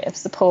got a bit of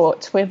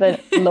support with a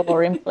law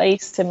in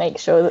place to make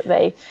sure that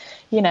they,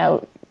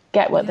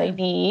 get what they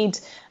need.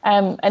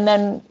 And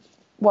then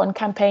one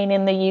campaign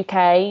in the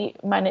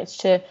UK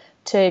managed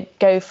to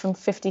go from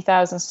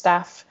 50,000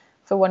 staff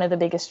for one of the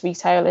biggest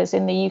retailers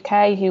in the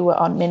UK who were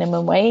on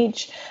minimum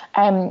wage.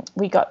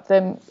 We got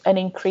them an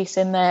increase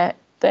in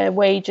their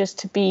wages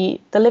to be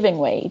the living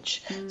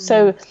wage.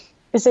 So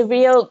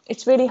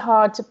it's really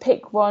hard to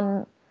pick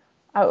one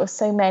out of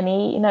so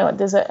many.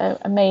 There's an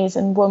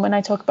amazing woman I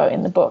talk about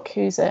in the book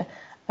who's a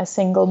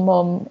single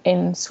mum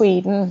in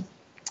Sweden.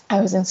 I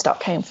was in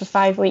Stockholm for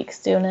 5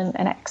 weeks doing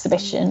an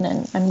exhibition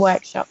and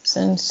workshops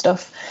and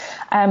stuff.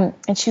 And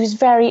she was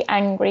very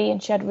angry,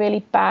 and she had really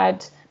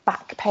bad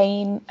back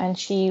pain. And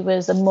she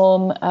was a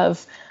mum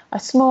of a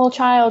small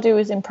child who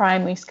was in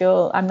primary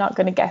school. I'm not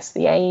going to guess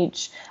the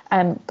age,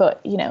 but,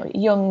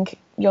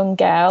 young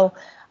girl.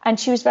 And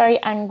she was very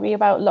angry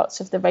about lots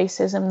of the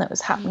racism that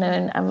was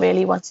happening and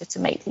really wanted to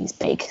make these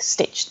big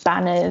stitched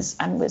banners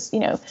and was,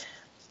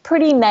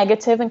 pretty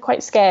negative and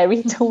quite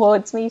scary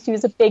towards me. She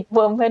was a big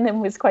woman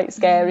and was quite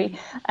scary.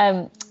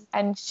 And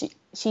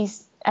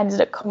she's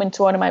ended up coming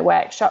to one of my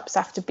workshops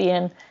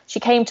she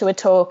came to a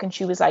talk and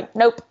she was like,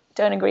 nope,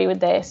 don't agree with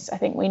this. I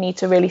think we need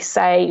to really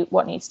say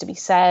what needs to be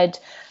said,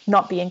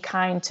 not being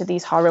kind to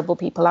these horrible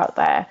people out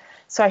there.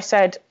 So I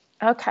said,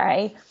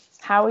 okay,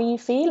 how are you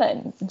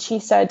feeling? And she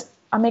said,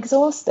 I'm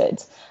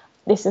exhausted.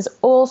 This is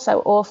all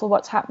so awful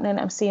what's happening.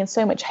 I'm seeing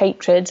so much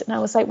hatred. And I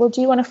was like, well,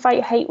 do you want to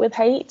fight hate with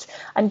hate?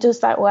 And does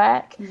that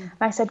work? And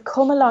I said,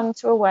 come along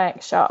to a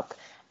workshop.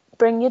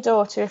 Bring your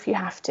daughter if you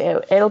have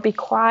to. It'll be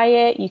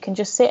quiet. You can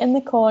just sit in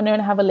the corner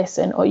and have a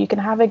listen, or you can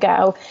have a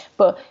go.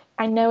 But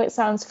I know it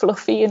sounds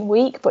fluffy and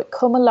weak, but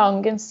come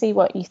along and see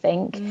what you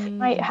think. It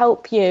might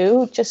help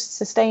you just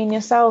sustain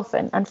yourself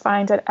and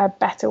find a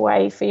better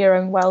way for your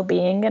own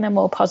well-being and a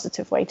more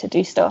positive way to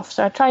do stuff.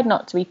 So I tried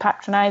not to be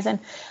patronising.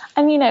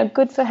 And,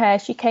 good for her.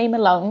 She came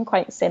along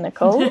quite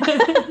cynical.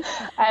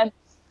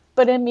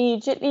 But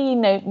immediately,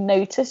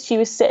 noticed she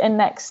was sitting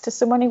next to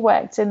someone who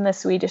worked in the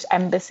Swedish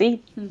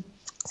embassy.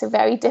 So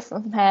very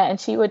different from her. And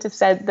she would have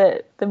said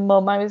that the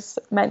mum I was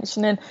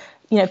mentioning,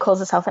 calls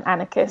herself an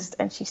anarchist,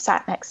 and she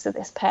sat next to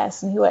this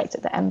person who worked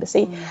at the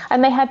embassy,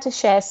 and they had to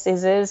share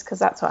scissors because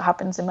that's what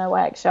happens in my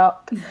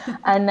workshop.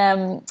 And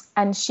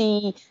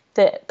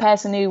the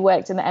person who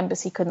worked in the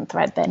embassy couldn't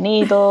thread their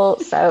needle,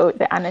 so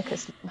the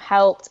anarchist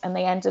helped, and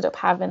they ended up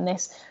having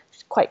this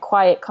quite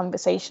quiet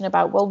conversation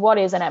about, well, what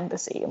is an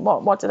embassy and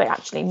what do they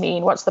actually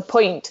mean? What's the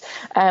point?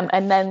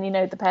 And then,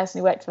 the person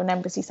who worked for an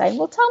embassy saying,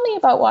 well, tell me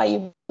about why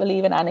you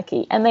believe in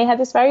anarchy. And they had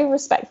this very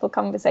respectful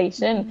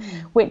conversation,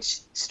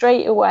 which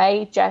straight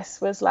away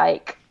Jess was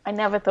like, I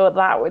never thought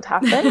that would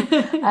happen.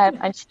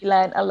 And she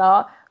learned a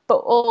lot. But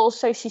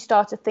also she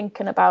started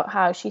thinking about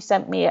how she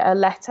sent me a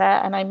letter,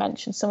 and I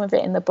mentioned some of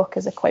it in the book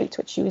as a quote,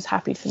 which she was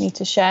happy for me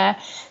to share,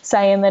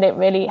 saying that it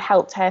really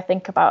helped her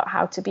think about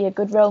how to be a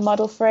good role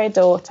model for her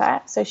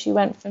daughter. So she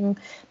went from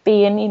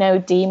being,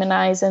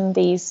 demonizing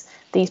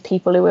these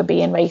people who were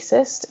being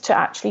racist to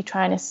actually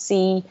trying to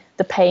see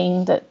the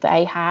pain that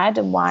they had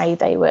and why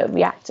they were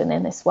reacting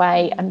in this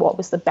way and what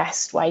was the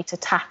best way to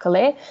tackle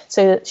it,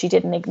 so that she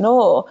didn't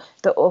ignore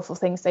the awful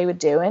things they were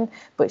doing,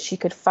 but she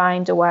could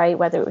find a way,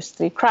 whether it was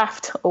through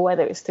craft or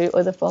whether it was through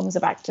other forms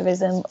of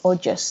activism or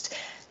just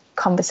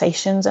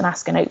conversations and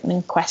asking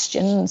opening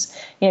questions,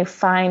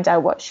 find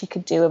out what she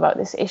could do about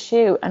this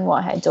issue and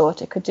what her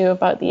daughter could do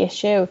about the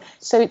issue.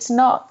 So it's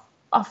not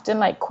often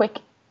like quick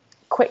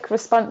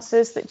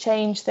responses that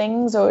change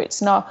things, or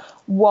it's not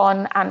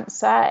one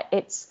answer.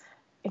 It's,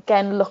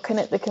 again, looking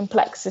at the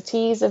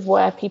complexities of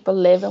where people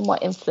live and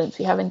what influence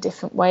we have in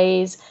different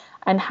ways,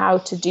 and how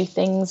to do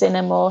things in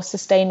a more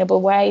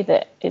sustainable way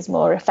that is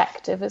more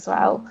effective as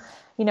well.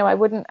 I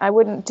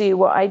wouldn't do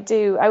what I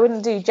do. I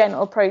wouldn't do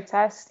gentle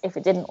protest if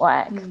it didn't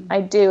work.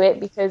 I do it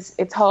because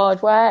it's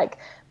hard work,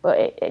 but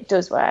it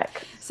does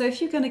work. So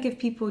if you're going to give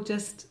people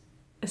just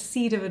a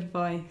seed of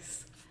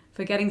advice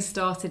for getting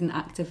started in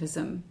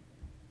activism,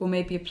 or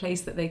maybe a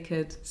place that they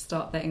could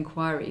start their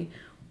inquiry,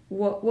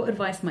 what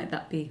advice might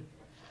that be?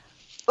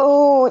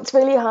 Oh, it's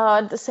really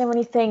hard. There's so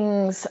many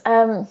things.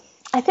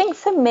 I think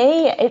for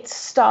me, it's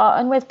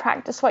starting with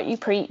practice what you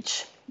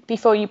preach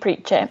before you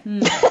preach it.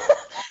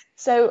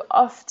 So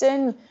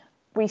often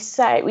we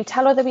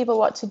tell other people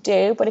what to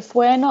do, but if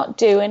we're not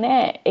doing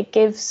it, it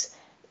gives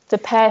the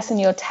person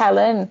you're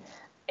telling,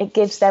 it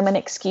gives them an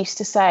excuse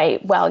to say,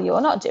 well, you're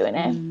not doing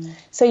it.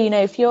 So,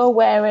 if you're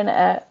wearing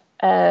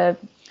a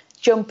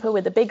jumper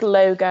with a big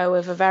logo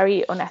of a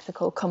very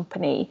unethical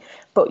company,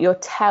 but you're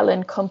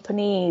telling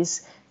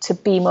companies to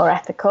be more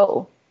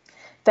ethical,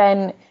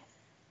 then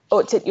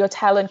or you're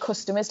telling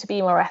customers to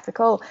be more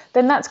ethical,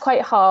 then that's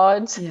quite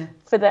hard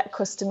for that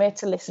customer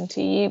to listen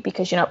to you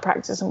because you're not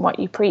practicing what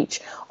you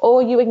preach.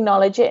 Or you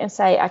acknowledge it and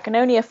say, I can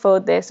only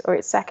afford this, or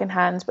it's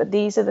secondhand, but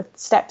these are the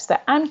steps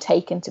that I'm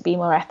taking to be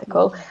more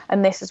ethical.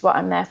 And this is what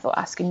I'm therefore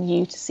asking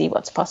you to see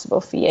what's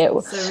possible for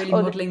you. So really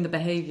modelling the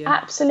behaviour.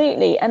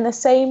 Absolutely. And the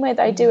same way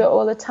that I do it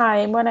all the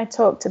time when I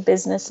talk to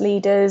business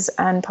leaders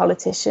and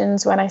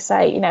politicians, when I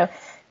say,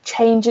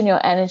 changing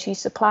your energy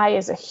supply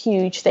is a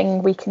huge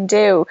thing we can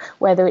do,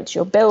 whether it's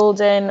your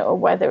building or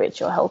whether it's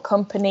your whole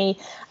company,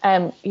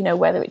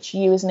 whether it's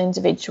you as an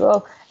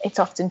individual. It's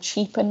often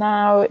cheaper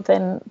now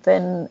than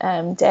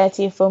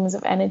dirtier forms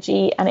of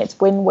energy, and it's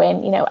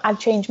win-win. I've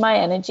changed my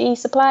energy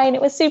supply and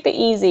it was super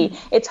easy.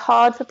 It's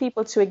hard for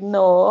people to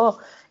ignore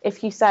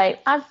if you say,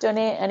 I've done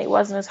it and it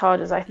wasn't as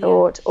hard as I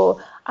thought,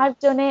 or I've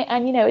done it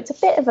and, it's a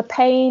bit of a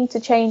pain to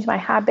change my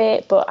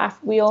habit, but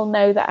we all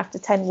know that after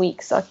 10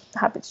 weeks, our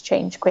habits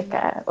change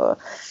quicker. Or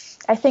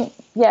I think,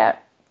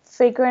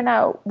 figuring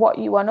out what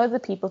you want other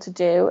people to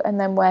do and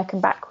then working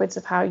backwards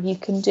of how you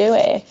can do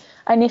it.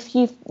 And if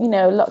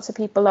lots of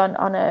people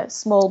on a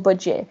small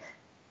budget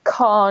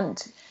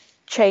can't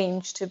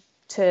change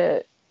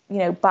to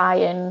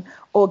buying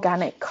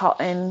organic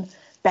cotton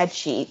bed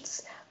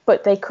sheets,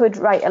 but they could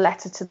write a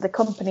letter to the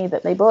company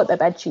that they bought their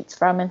bed sheets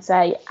from and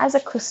say, as a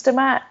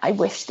customer, I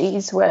wish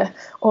these were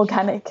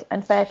organic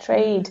and fair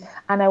trade.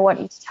 And I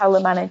want you to tell the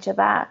manager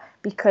that,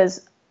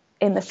 because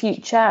in the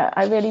future,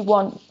 I really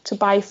want to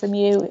buy from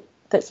you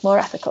that's more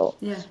ethical.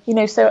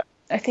 So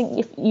I think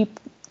if you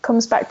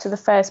comes back to the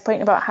first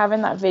point about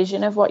having that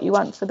vision of what you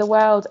want for the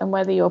world and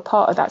whether you're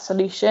part of that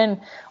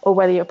solution or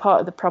whether you're part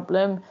of the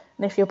problem.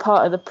 And if you're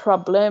part of the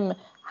problem,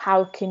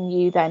 how can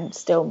you then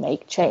still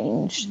make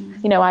change?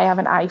 I have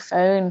an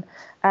iPhone,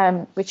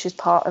 which is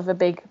part of a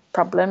big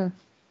problem.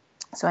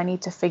 So I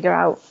need to figure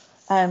out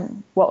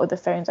what other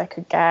phones I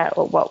could get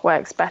or what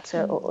works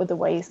better or other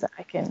ways that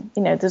I can,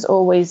 there's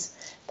always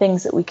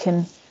things that we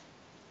can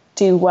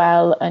do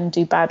well and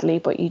do badly,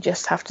 but you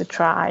just have to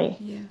try.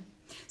 Yeah.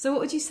 So what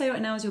would you say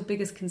right now is your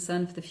biggest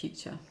concern for the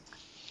future?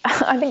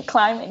 I think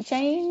climate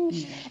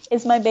change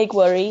is my big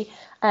worry,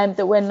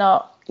 that we're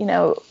not,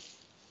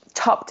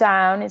 top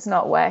down is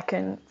not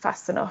working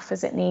fast enough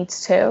as it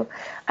needs to.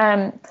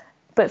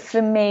 But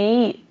for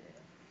me,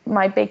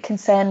 my big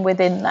concern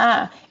within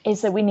that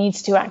is that we need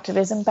to do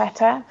activism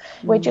better.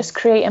 We're just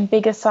creating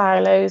bigger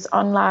silos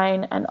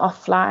online and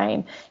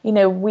offline.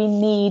 We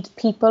need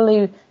people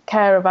who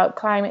care about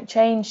climate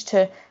change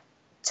to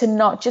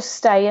not just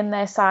stay in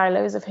their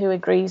silos of who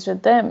agrees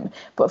with them,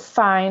 but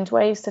find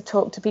ways to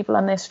talk to people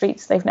on their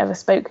streets they've never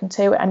spoken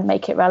to and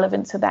make it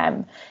relevant to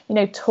them.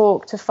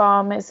 Talk to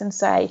farmers and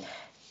say,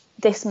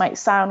 this might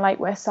sound like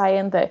we're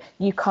saying that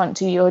you can't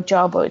do your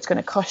job or it's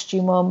going to cost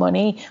you more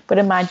money, but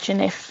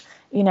imagine if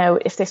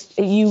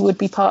you would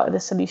be part of the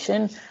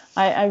solution.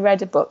 I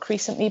read a book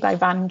recently by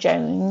Van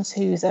Jones,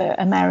 who's an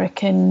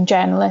American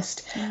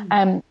journalist.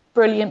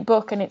 Brilliant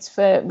book, and it's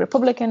for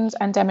Republicans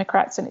and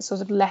Democrats, and it's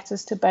sort of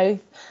letters to both.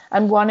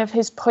 And one of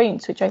his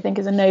points, which I think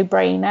is a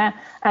no-brainer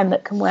and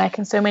that can work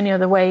in so many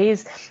other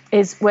ways,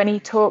 is when he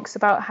talks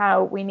about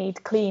how we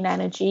need clean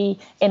energy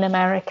in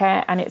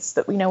America, and it's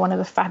that one of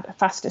the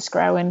fastest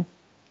growing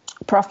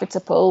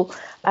profitable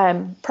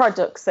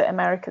products that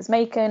America's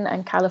making,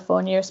 and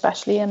California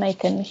especially are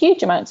making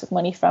huge amounts of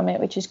money from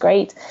it, which is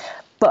great.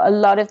 But a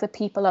lot of the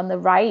people on the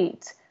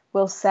right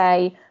will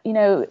say,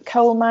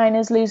 coal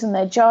miners losing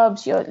their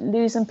jobs, you're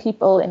losing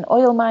people in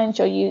oil mines,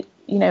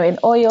 in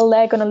oil,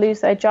 they're going to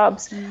lose their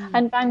jobs.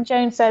 And Van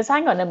Jones says,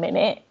 hang on a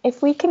minute,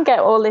 if we can get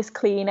all this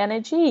clean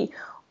energy,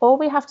 all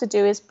we have to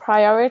do is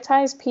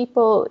prioritize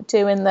people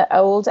doing the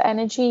old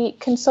energy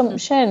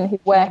consumption who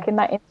work in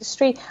that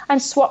industry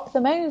and swap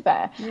them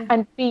over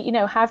and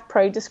have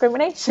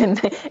pro-discrimination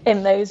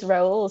in those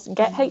roles and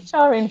get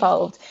HR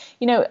involved.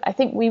 I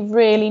think we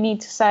really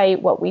need to say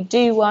what we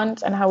do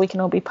want and how we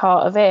can all be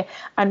part of it,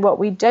 and what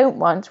we don't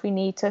want, we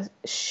need to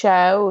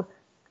show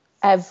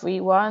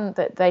everyone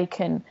that they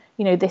can,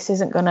 this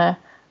isn't going to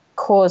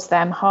cause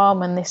them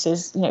harm, and this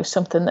is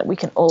something that we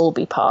can all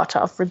be part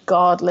of,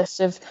 regardless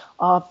of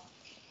our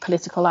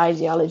political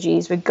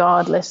ideologies,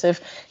 regardless of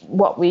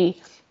what we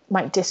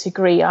might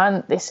disagree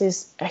on. This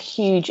is a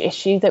huge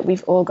issue that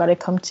we've all got to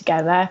come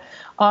together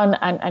on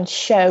and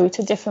show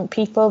to different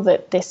people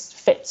that this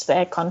fits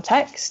their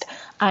context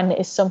and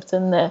is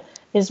something that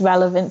is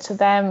relevant to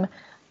them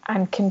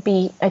and can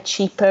be a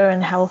cheaper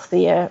and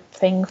healthier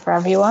thing for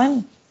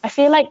everyone. I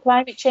feel like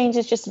climate change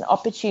is just an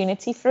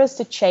opportunity for us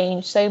to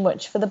change so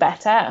much for the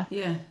better.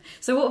 Yeah.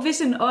 So what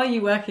vision are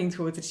you working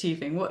towards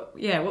achieving? What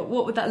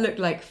would that look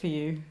like for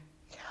you?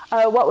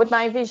 What would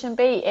my vision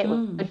be? It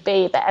would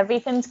be that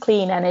everything's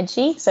clean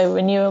energy, so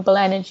renewable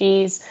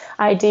energies,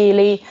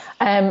 ideally,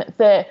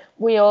 that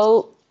we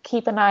all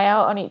keep an eye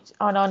out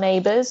on our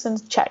neighbours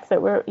and check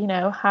that we're,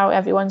 how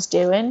everyone's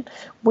doing.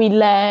 We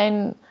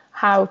learn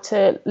how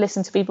to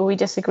listen to people we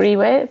disagree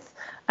with.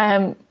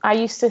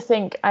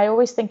 I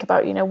always think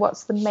about,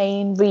 what's the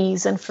main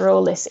reason for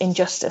all this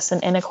injustice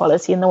and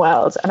inequality in the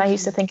world? And I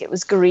used to think it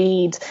was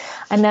greed.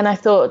 And then I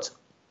thought,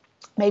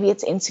 maybe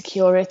it's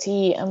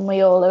insecurity, and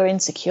we all are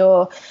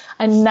insecure.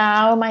 And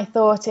now my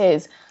thought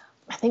is,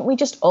 I think we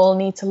just all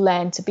need to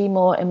learn to be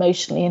more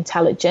emotionally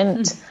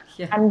intelligent.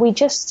 Yeah. And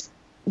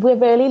we're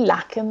really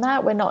lacking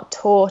that. We're not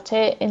taught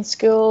it in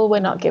school. We're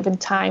not given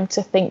time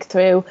to think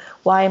through,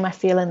 why am I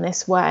feeling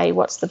this way?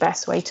 What's the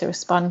best way to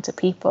respond to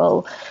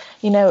people?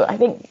 I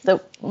think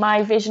that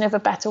my vision of a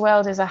better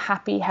world is a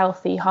happy,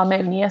 healthy,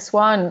 harmonious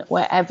one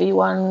where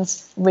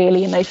everyone's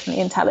really emotionally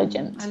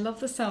intelligent. I love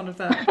the sound of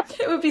that.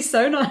 It would be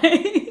so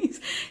nice.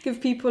 Give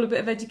people a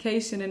bit of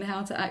education in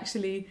how to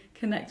actually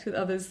connect with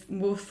others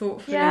more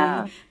thoughtfully,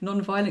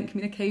 non-violent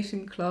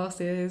communication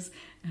classes,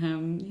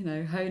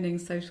 honing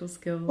social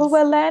skills. Well,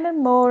 we're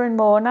learning more and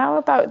more now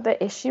about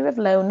the issue of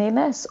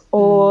loneliness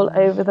all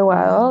over the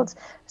world.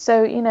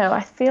 So,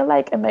 I feel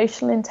like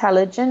emotional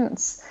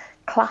intelligence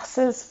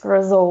classes for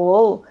us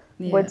all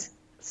would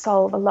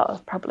solve a lot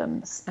of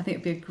problems. I think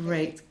it'd be a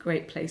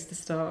great place to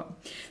start.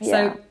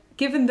 Yeah. So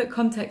given that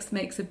context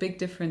makes a big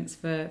difference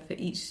for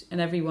each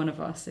and every one of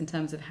us in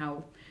terms of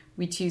how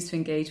we choose to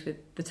engage with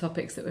the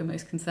topics that we're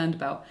most concerned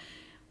about,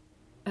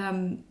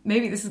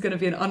 maybe this is going to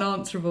be an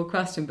unanswerable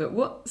question, but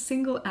what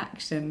single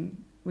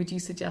action would you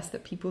suggest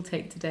that people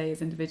take today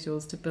as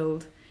individuals to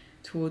build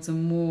towards a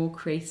more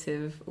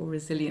creative or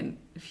resilient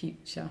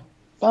future?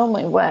 Oh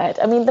my word.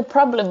 I mean, the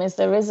problem is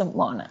there isn't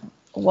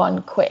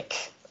one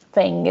quick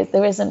thing.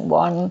 There isn't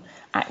one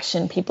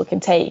action people can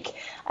take.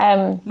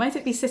 Might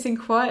it be sitting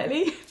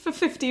quietly for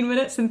 15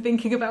 minutes and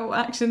thinking about what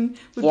action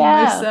would be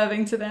most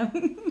serving to them?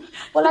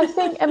 Well,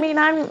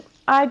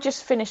 I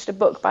just finished a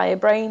book by a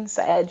brain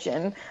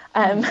surgeon,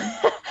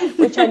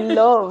 which I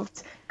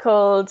loved,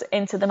 called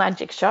Into the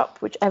Magic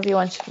Shop, which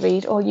everyone should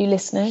read. All you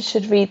listeners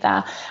should read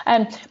that.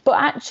 But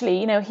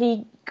actually,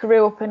 he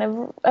grew up in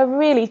a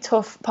really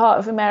tough part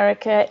of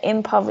America,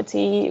 in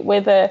poverty,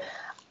 with a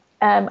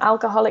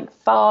alcoholic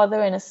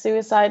father and a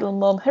suicidal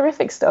mum,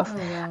 horrific stuff. Oh,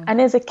 wow.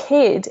 And as a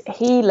kid,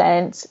 he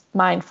learnt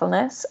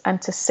mindfulness and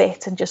to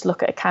sit and just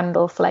look at a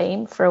candle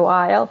flame for a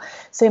while.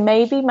 So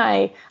maybe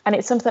and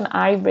it's something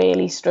I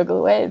really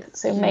struggle with.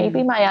 So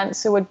maybe my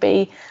answer would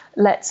be,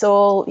 let's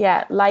all,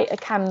 light a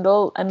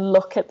candle and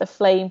look at the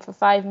flame for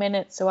 5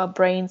 minutes so our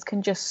brains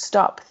can just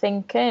stop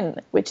thinking,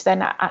 which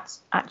then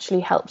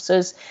actually helps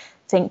us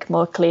think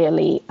more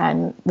clearly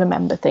and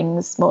remember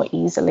things more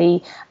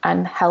easily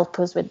and help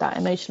us with that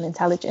emotional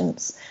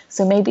intelligence.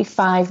 So maybe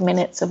 5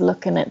 minutes of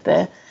looking at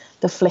the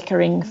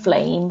flickering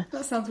flame.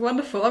 That sounds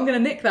wonderful. I'm going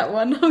to nick that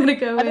one. I'm going to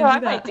go and do that. I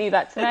might do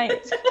that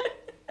tonight.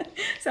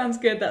 Sounds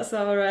good. That's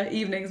our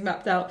evenings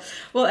mapped out.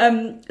 Well,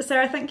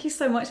 Sarah, thank you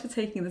so much for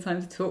taking the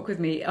time to talk with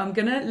me. I'm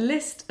going to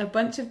list a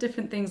bunch of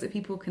different things that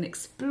people can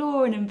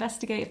explore and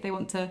investigate if they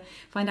want to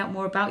find out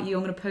more about you.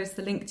 I'm going to post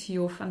the link to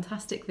your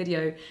fantastic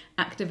video,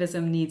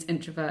 Activism Needs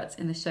Introverts,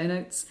 in the show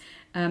notes.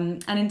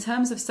 And in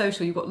terms of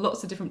social, you've got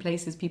lots of different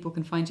places people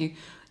can find you.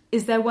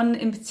 Is there one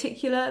in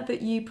particular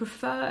that you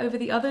prefer over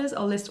the others?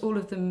 I'll list all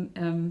of them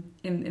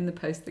in the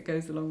post that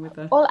goes along with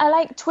the... Well, I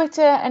like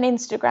Twitter and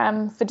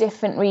Instagram for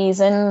different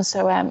reasons.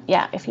 So,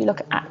 if you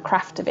look at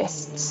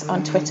Craftivists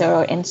on Twitter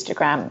or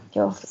Instagram,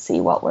 you'll see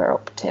what we're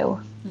up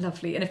to.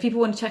 Lovely. And if people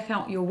want to check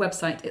out your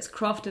website, it's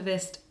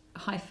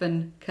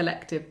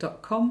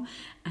craftivist-collective.com.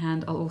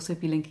 And I'll also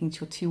be linking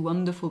to your two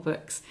wonderful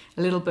books,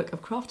 A Little Book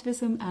of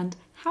Craftivism and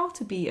How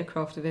to Be a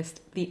Craftivist,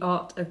 The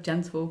Art of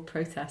Gentle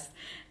Protest.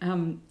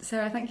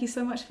 Sarah, thank you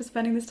so much for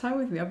spending this time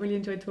with me. I've really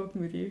enjoyed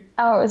talking with you.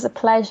 Oh, it was a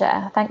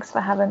pleasure. Thanks for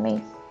having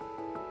me.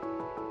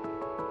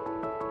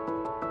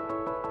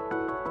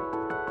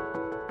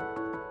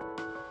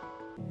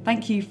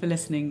 Thank you for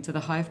listening to the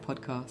Hive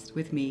podcast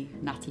with me,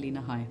 Natalie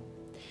Nahai.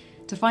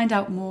 To find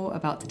out more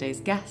about today's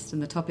guest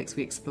and the topics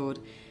we explored,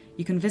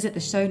 you can visit the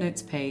show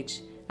notes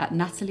page at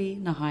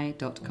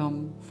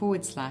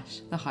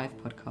natalienahai.com/the Hive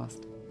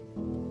podcast.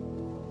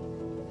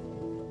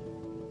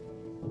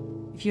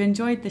 If you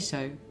enjoyed the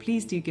show,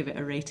 please do give it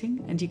a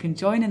rating and you can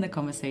join in the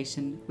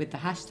conversation with the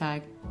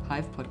hashtag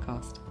Hive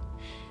podcast.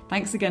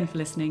 Thanks again for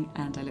listening,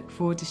 and I look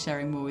forward to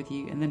sharing more with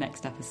you in the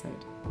next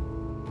episode.